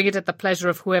to spring it at the pleasure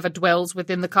of whoever dwells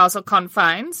within the castle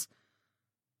confines?"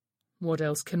 "What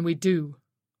else can we do?"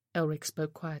 Elric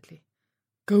spoke quietly.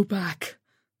 "Go back.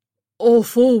 Or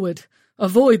forward.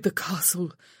 Avoid the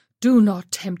castle. Do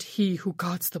not tempt he who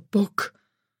guards the book."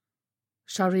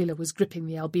 Sharila was gripping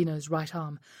the albino's right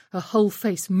arm, her whole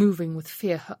face moving with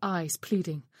fear, her eyes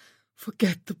pleading.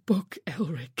 "Forget the book,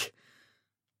 Elric."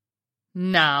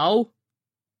 "Now?"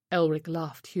 Elric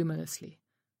laughed humorously.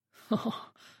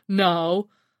 "Now?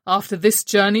 After this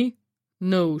journey?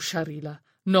 No, Sharila,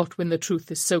 not when the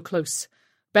truth is so close.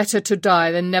 Better to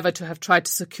die than never to have tried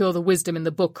to secure the wisdom in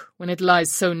the book when it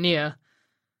lies so near."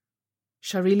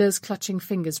 Sharila's clutching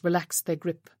fingers relaxed their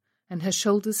grip, and her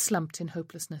shoulders slumped in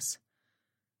hopelessness.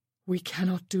 "We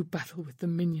cannot do battle with the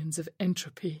minions of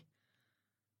entropy."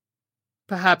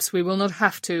 "Perhaps we will not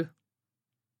have to."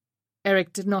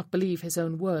 Eric did not believe his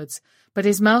own words, but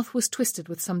his mouth was twisted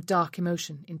with some dark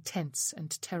emotion, intense and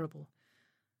terrible.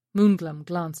 Moonglum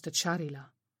glanced at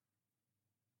Sharila.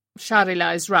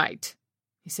 "Sharila is right,"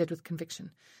 he said with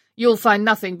conviction. "You'll find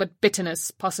nothing but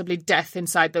bitterness, possibly death,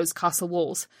 inside those castle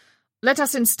walls. Let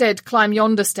us instead climb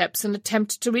yonder steps and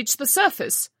attempt to reach the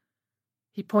surface."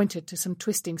 He pointed to some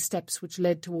twisting steps which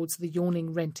led towards the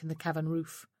yawning rent in the cavern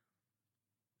roof.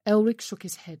 Elric shook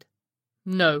his head.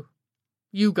 "No.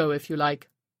 You go if you like."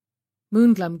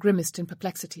 Moonglum grimaced in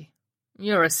perplexity.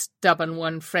 "You're a stubborn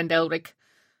one, friend Elric.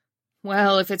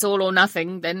 Well, if it's all or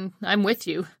nothing, then I'm with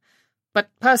you.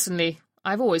 But personally,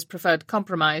 I've always preferred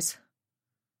compromise."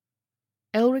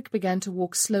 Elric began to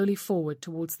walk slowly forward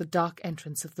towards the dark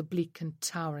entrance of the bleak and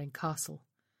towering castle.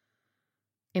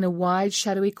 In a wide,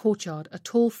 shadowy courtyard, a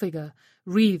tall figure,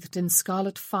 wreathed in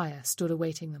scarlet fire, stood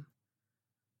awaiting them.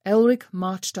 Elric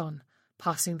marched on,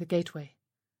 passing the gateway.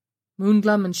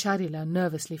 Moonglum and Sharila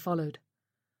nervously followed.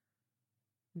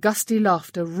 Gusty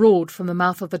laughter roared from the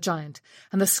mouth of the giant,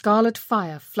 and the scarlet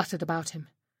fire fluttered about him.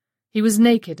 He was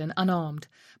naked and unarmed,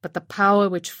 but the power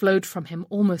which flowed from him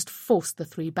almost forced the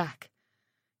three back.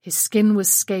 His skin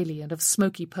was scaly and of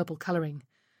smoky purple colouring.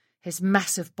 His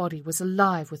massive body was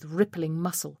alive with rippling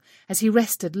muscle as he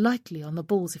rested lightly on the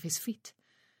balls of his feet.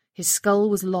 His skull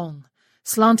was long,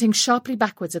 slanting sharply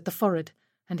backwards at the forehead,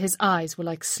 and his eyes were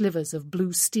like slivers of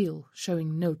blue steel,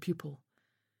 showing no pupil.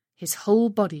 His whole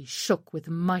body shook with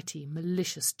mighty,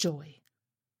 malicious joy.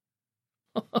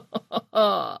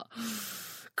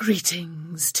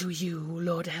 "Greetings to you,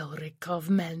 Lord Elric of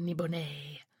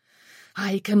Melniboné.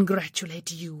 I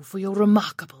congratulate you for your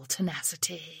remarkable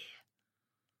tenacity."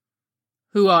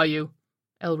 "Who are you?"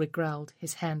 Elric growled,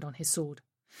 his hand on his sword.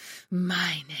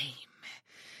 "My name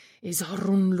is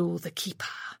Orunlu the Keeper,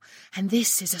 and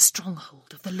this is a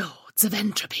stronghold of the Lords of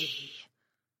Entropy."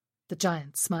 The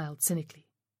giant smiled cynically.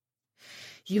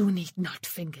 "You need not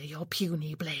finger your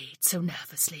puny blade so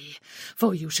nervously,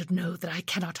 for you should know that I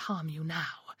cannot harm you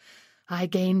now. I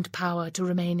gained power to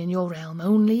remain in your realm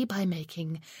only by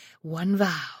making one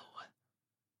vow."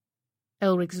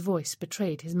 Elric's voice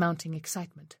betrayed his mounting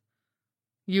excitement.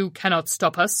 "You cannot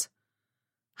stop us."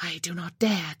 "I do not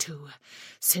dare to,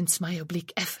 since my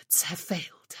oblique efforts have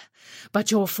failed. But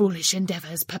your foolish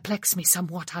endeavours perplex me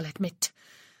somewhat, I'll admit.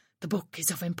 The book is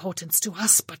of importance to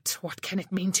us, but what can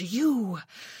it mean to you?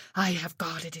 I have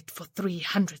guarded it for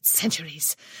 300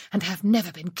 centuries, and have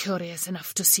never been curious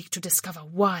enough to seek to discover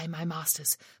why my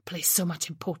masters place so much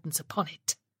importance upon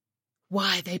it.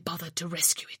 Why they bothered to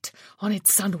rescue it on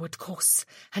its sunward course,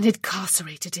 and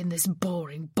incarcerate it in this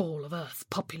boring ball of earth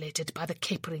populated by the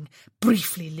capering,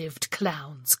 briefly lived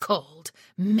clowns called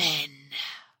men."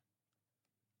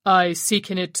 "I seek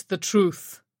in it the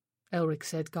truth," Elric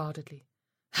said guardedly.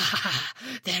 "Ha!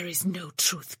 There is no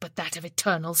truth but that of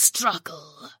eternal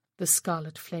struggle," the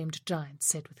scarlet-flamed giant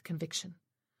said with conviction.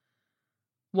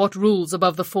 "What rules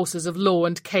above the forces of law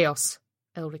and chaos?"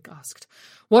 Elric asked.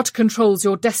 "What controls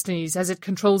your destinies as it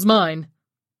controls mine?"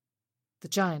 The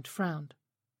giant frowned.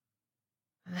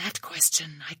 "That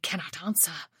question I cannot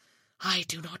answer. I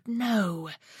do not know.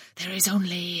 There is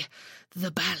only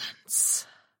the balance."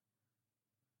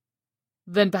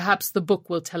 "Then perhaps the book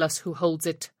will tell us who holds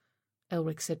it,"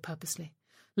 Elric said purposely.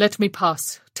 Let me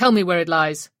pass. Tell me where it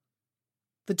lies.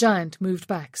 The giant moved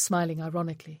back, smiling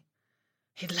ironically.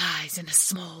 It lies in a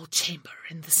small chamber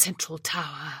in the central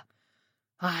tower.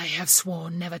 I have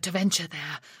sworn never to venture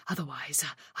there, otherwise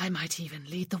I might even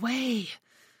lead the way.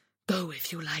 Go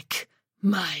if you like.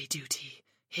 My duty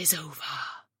is over.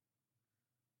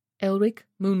 Elric,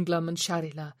 Moonglum, and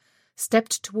Sharillah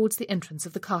stepped towards the entrance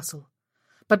of the castle,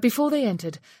 but before they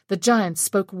entered, the giant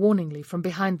spoke warningly from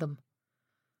behind them.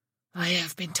 I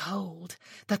have been told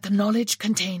that the knowledge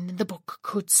contained in the book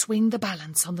could swing the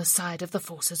balance on the side of the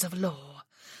forces of law.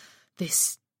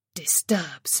 This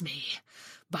disturbs me,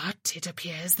 but it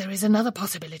appears there is another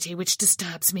possibility which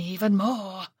disturbs me even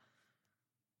more.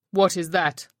 What is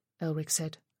that? Elric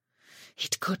said.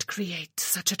 It could create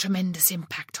such a tremendous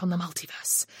impact on the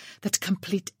multiverse that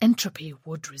complete entropy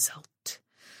would result.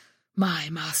 My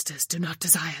masters do not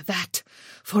desire that,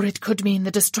 for it could mean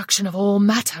the destruction of all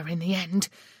matter in the end.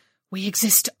 We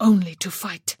exist only to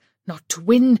fight, not to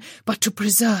win, but to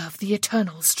preserve the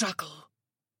eternal struggle.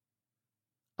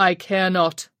 I care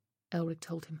not, Elric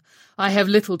told him. I have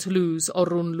little to lose,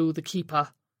 Orunlu the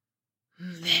Keeper.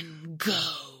 Then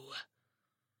go.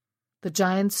 The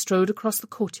giant strode across the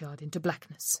courtyard into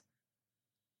blackness.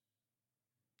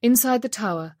 Inside the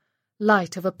tower,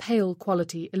 light of a pale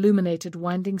quality illuminated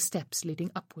winding steps leading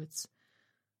upwards.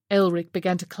 Elric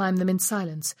began to climb them in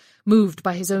silence, moved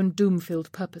by his own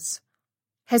doom-filled purpose.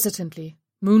 Hesitantly,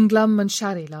 Moonglum and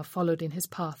Sharillah followed in his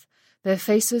path, their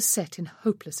faces set in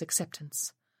hopeless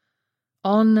acceptance.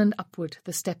 On and upward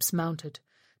the steps mounted,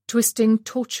 twisting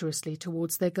tortuously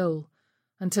towards their goal,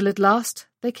 until at last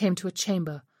they came to a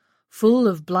chamber, full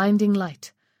of blinding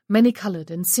light,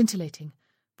 many-coloured and scintillating,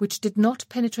 which did not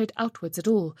penetrate outwards at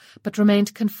all, but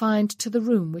remained confined to the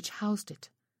room which housed it.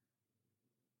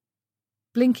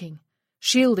 Blinking,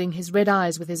 shielding his red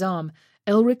eyes with his arm,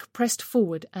 Elric pressed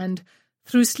forward and,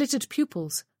 through slitted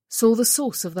pupils, saw the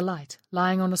source of the light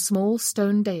lying on a small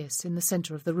stone dais in the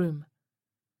centre of the room.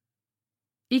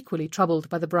 Equally troubled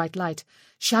by the bright light,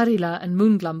 Sharillah and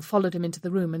Moonglum followed him into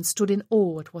the room and stood in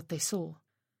awe at what they saw.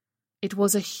 It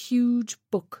was a huge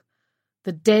book,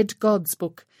 the Dead God's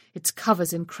Book, its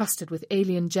covers encrusted with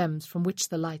alien gems from which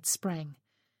the light sprang.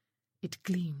 It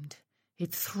gleamed,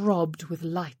 it throbbed with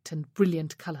light and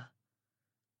brilliant colour.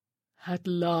 At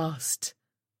last,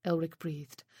 Elric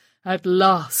breathed. At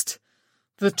last,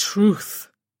 the truth.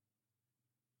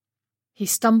 He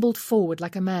stumbled forward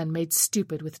like a man made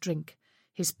stupid with drink,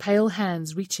 his pale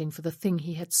hands reaching for the thing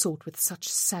he had sought with such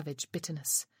savage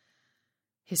bitterness.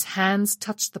 His hands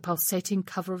touched the pulsating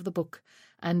cover of the book,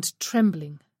 and,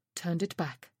 trembling, turned it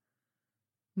back.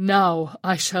 Now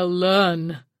I shall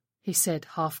learn, he said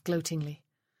half-gloatingly.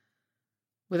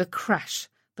 With a crash,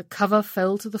 the cover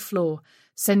fell to the floor,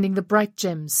 sending the bright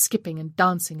gems skipping and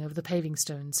dancing over the paving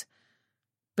stones.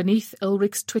 Beneath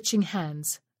Elric's twitching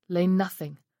hands lay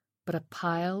nothing but a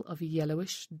pile of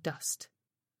yellowish dust.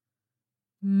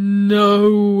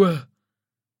 No!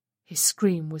 His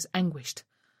scream was anguished,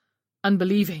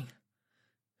 unbelieving.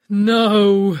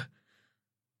 No!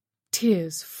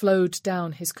 Tears flowed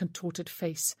down his contorted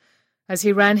face as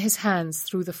he ran his hands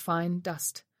through the fine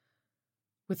dust.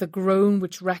 With a groan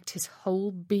which racked his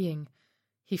whole being,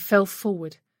 he fell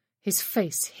forward, his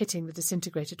face hitting the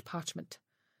disintegrated parchment.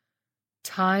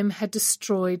 Time had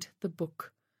destroyed the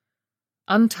book.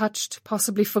 Untouched,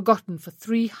 possibly forgotten for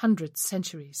 300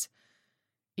 centuries.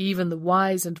 Even the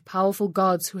wise and powerful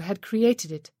gods who had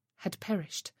created it had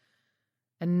perished,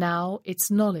 and now its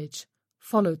knowledge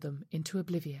followed them into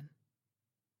oblivion.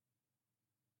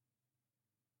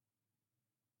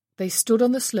 They stood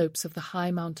on the slopes of the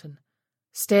high mountain,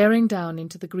 staring down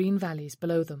into the green valleys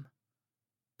below them.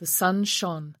 The sun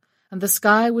shone, and the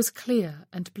sky was clear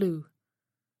and blue.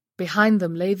 Behind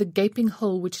them lay the gaping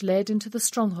hole which led into the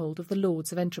stronghold of the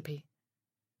Lords of Entropy.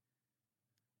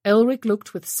 Elric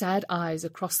looked with sad eyes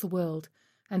across the world,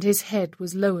 and his head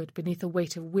was lowered beneath a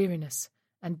weight of weariness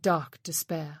and dark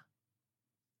despair.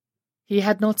 He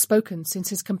had not spoken since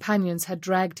his companions had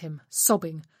dragged him,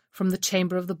 sobbing, from the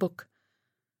chamber of the book.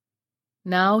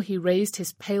 Now he raised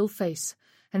his pale face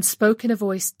and spoke in a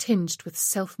voice tinged with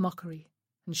self-mockery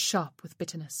and sharp with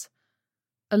bitterness.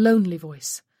 A lonely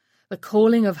voice, the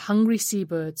calling of hungry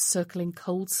seabirds circling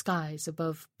cold skies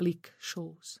above bleak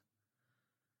shores.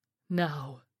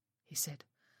 Now, he said,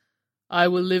 I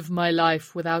will live my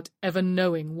life without ever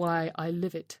knowing why I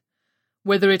live it,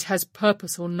 whether it has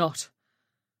purpose or not.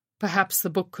 Perhaps the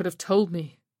book could have told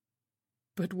me.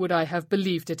 But would I have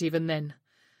believed it even then?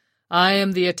 I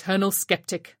am the eternal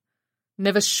skeptic,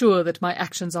 never sure that my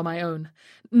actions are my own,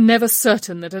 never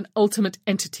certain that an ultimate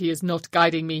entity is not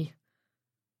guiding me.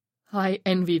 I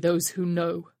envy those who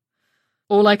know.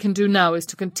 All I can do now is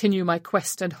to continue my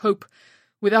quest and hope,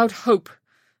 without hope,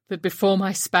 that before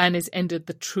my span is ended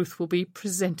the truth will be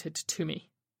presented to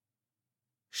me."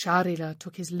 Shahryar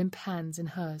took his limp hands in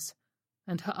hers,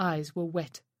 and her eyes were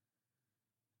wet.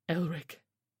 "Elric,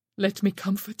 let me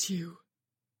comfort you."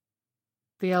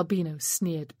 The albino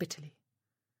sneered bitterly.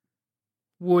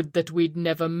 "Would that we'd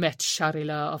never met,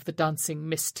 Shahryar of the Dancing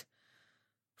Mist.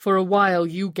 For a while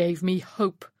you gave me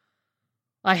hope.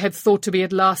 I had thought to be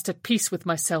at last at peace with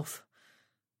myself.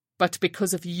 But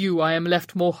because of you I am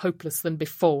left more hopeless than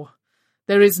before.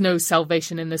 There is no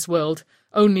salvation in this world,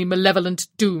 only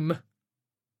malevolent doom.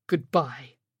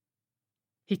 Goodbye."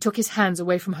 He took his hands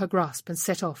away from her grasp and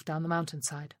set off down the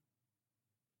mountainside.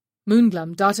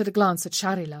 Moonglum darted a glance at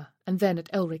Shahryar and then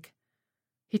at Elric.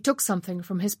 He took something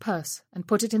from his purse and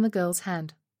put it in the girl's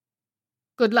hand.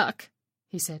 "Good luck,"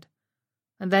 he said,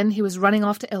 and then he was running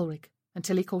after Elric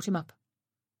until he caught him up.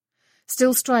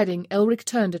 Still striding, Elric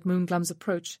turned at Moonglum's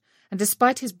approach, and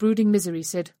despite his brooding misery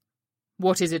said,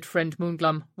 "What is it, friend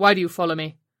Moonglum? Why do you follow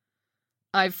me?"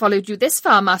 "I've followed you this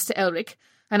far, Master Elric,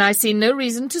 and I see no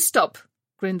reason to stop,"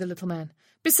 grinned the little man.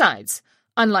 "Besides,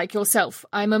 unlike yourself,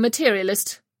 I'm a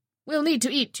materialist. We'll need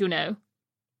to eat, you know."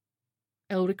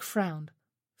 Elric frowned,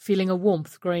 feeling a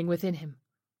warmth growing within him.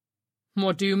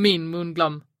 "What do you mean,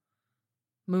 Moonglum?"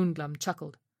 Moonglum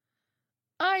chuckled.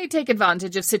 "I take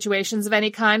advantage of situations of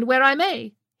any kind where I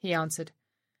may," he answered.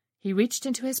 He reached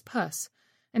into his purse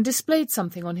and displayed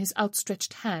something on his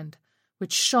outstretched hand,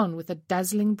 which shone with a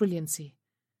dazzling brilliancy.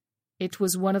 It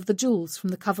was one of the jewels from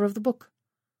the cover of the book.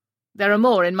 "There are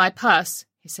more in my purse,"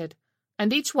 he said,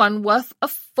 "and each one worth a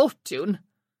fortune."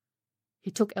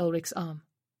 He took Elric's arm.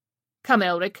 "Come,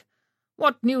 Elric,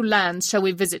 what new lands shall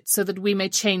we visit so that we may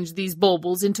change these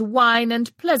baubles into wine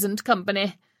and pleasant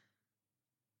company?"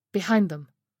 Behind them,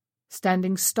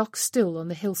 standing stock still on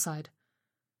the hillside,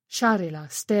 Shahryar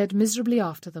stared miserably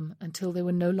after them until they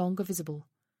were no longer visible.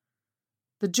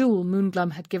 The jewel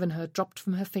Moonglum had given her dropped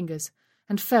from her fingers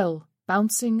and fell,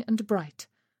 bouncing and bright,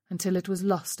 until it was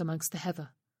lost amongst the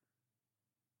heather.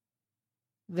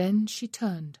 Then she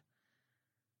turned,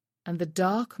 and the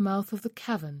dark mouth of the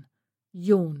cavern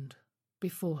yawned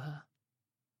before her.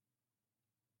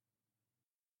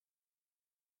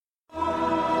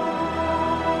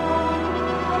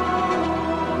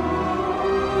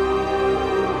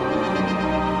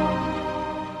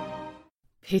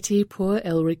 Pity poor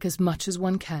Elric as much as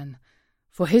one can,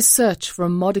 for his search for a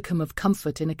modicum of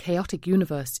comfort in a chaotic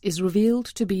universe is revealed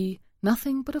to be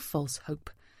nothing but a false hope.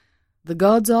 The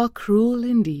gods are cruel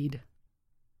indeed.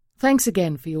 Thanks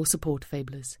again for your support,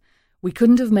 Fablers. We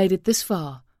couldn't have made it this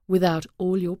far without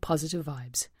all your positive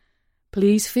vibes.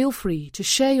 Please feel free to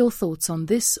share your thoughts on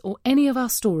this or any of our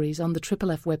stories on the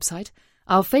Triple F website,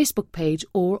 our Facebook page,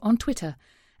 or on Twitter,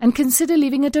 and consider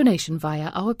leaving a donation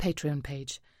via our Patreon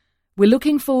page. We're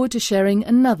looking forward to sharing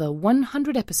another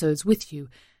 100 episodes with you,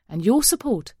 and your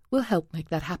support will help make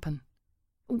that happen.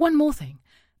 One more thing.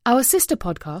 Our sister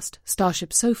podcast,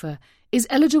 Starship Sofa, is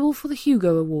eligible for the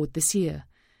Hugo Award this year.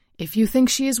 If you think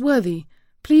she is worthy,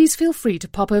 please feel free to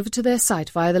pop over to their site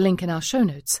via the link in our show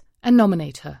notes and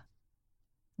nominate her.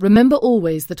 Remember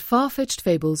always that Far-Fetched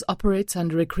Fables operates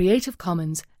under a Creative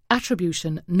Commons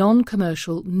Attribution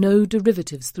Non-Commercial No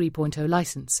Derivatives 3.0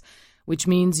 license, which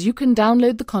means you can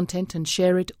download the content and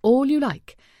share it all you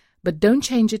like, but don't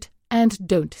change it and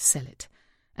don't sell it.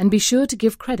 And be sure to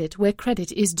give credit where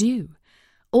credit is due.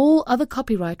 All other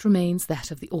copyright remains that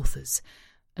of the authors,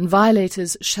 and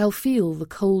violators shall feel the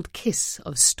cold kiss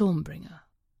of Stormbringer.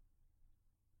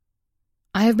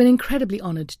 I have been incredibly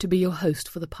honoured to be your host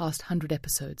for the past 100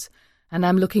 episodes, and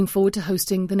I'm looking forward to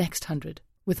hosting the next 100,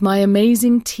 with my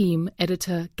amazing team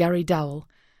editor Gary Dowell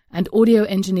and audio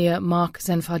engineer Mark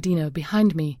Zanfardino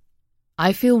behind me.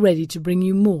 I feel ready to bring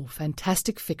you more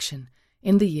fantastic fiction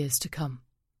in the years to come.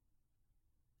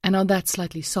 And on that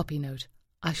slightly soppy note,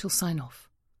 I shall sign off.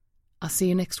 I'll see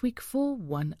you next week for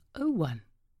 101.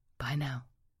 Bye now.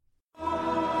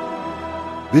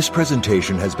 This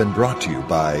presentation has been brought to you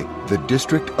by the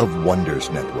District of Wonders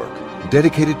Network,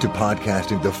 dedicated to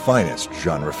podcasting the finest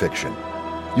genre fiction.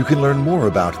 You can learn more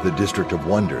about the District of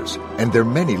Wonders and their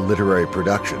many literary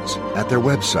productions at their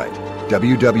website,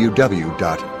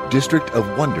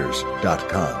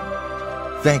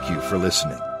 www.districtofwonders.com. Thank you for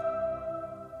listening.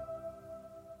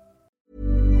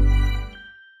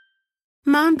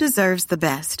 Mom deserves the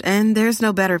best, and there's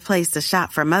no better place to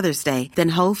shop for Mother's Day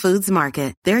than Whole Foods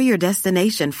Market. They're your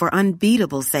destination for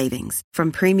unbeatable savings,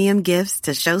 from premium gifts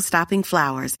to show-stopping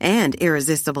flowers and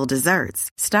irresistible desserts.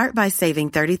 Start by saving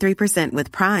 33%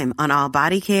 with Prime on all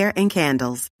body care and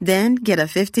candles. Then get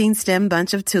a 15-stem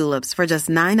bunch of tulips for just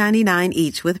 $9.99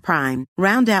 each with Prime.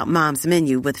 Round out Mom's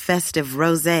menu with festive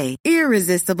rosé,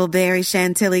 irresistible berry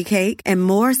chantilly cake, and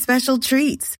more special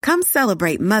treats. Come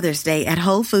celebrate Mother's Day at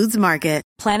Whole Foods Market.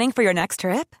 Planning for your next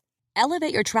trip?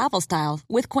 Elevate your travel style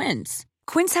with Quince.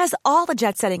 Quince has all the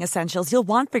jet-setting essentials you'll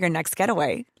want for your next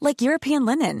getaway, like European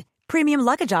linen, premium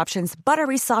luggage options,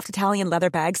 buttery soft Italian leather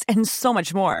bags, and so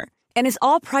much more. And is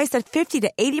all priced at 50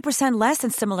 to 80% less than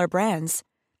similar brands.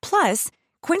 Plus,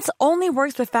 Quince only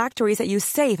works with factories that use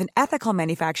safe and ethical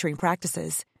manufacturing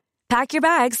practices. Pack your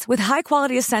bags with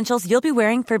high-quality essentials you'll be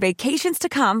wearing for vacations to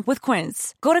come with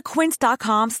Quince. Go to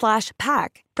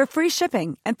quince.com/pack for free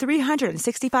shipping and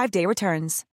 365-day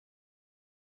returns.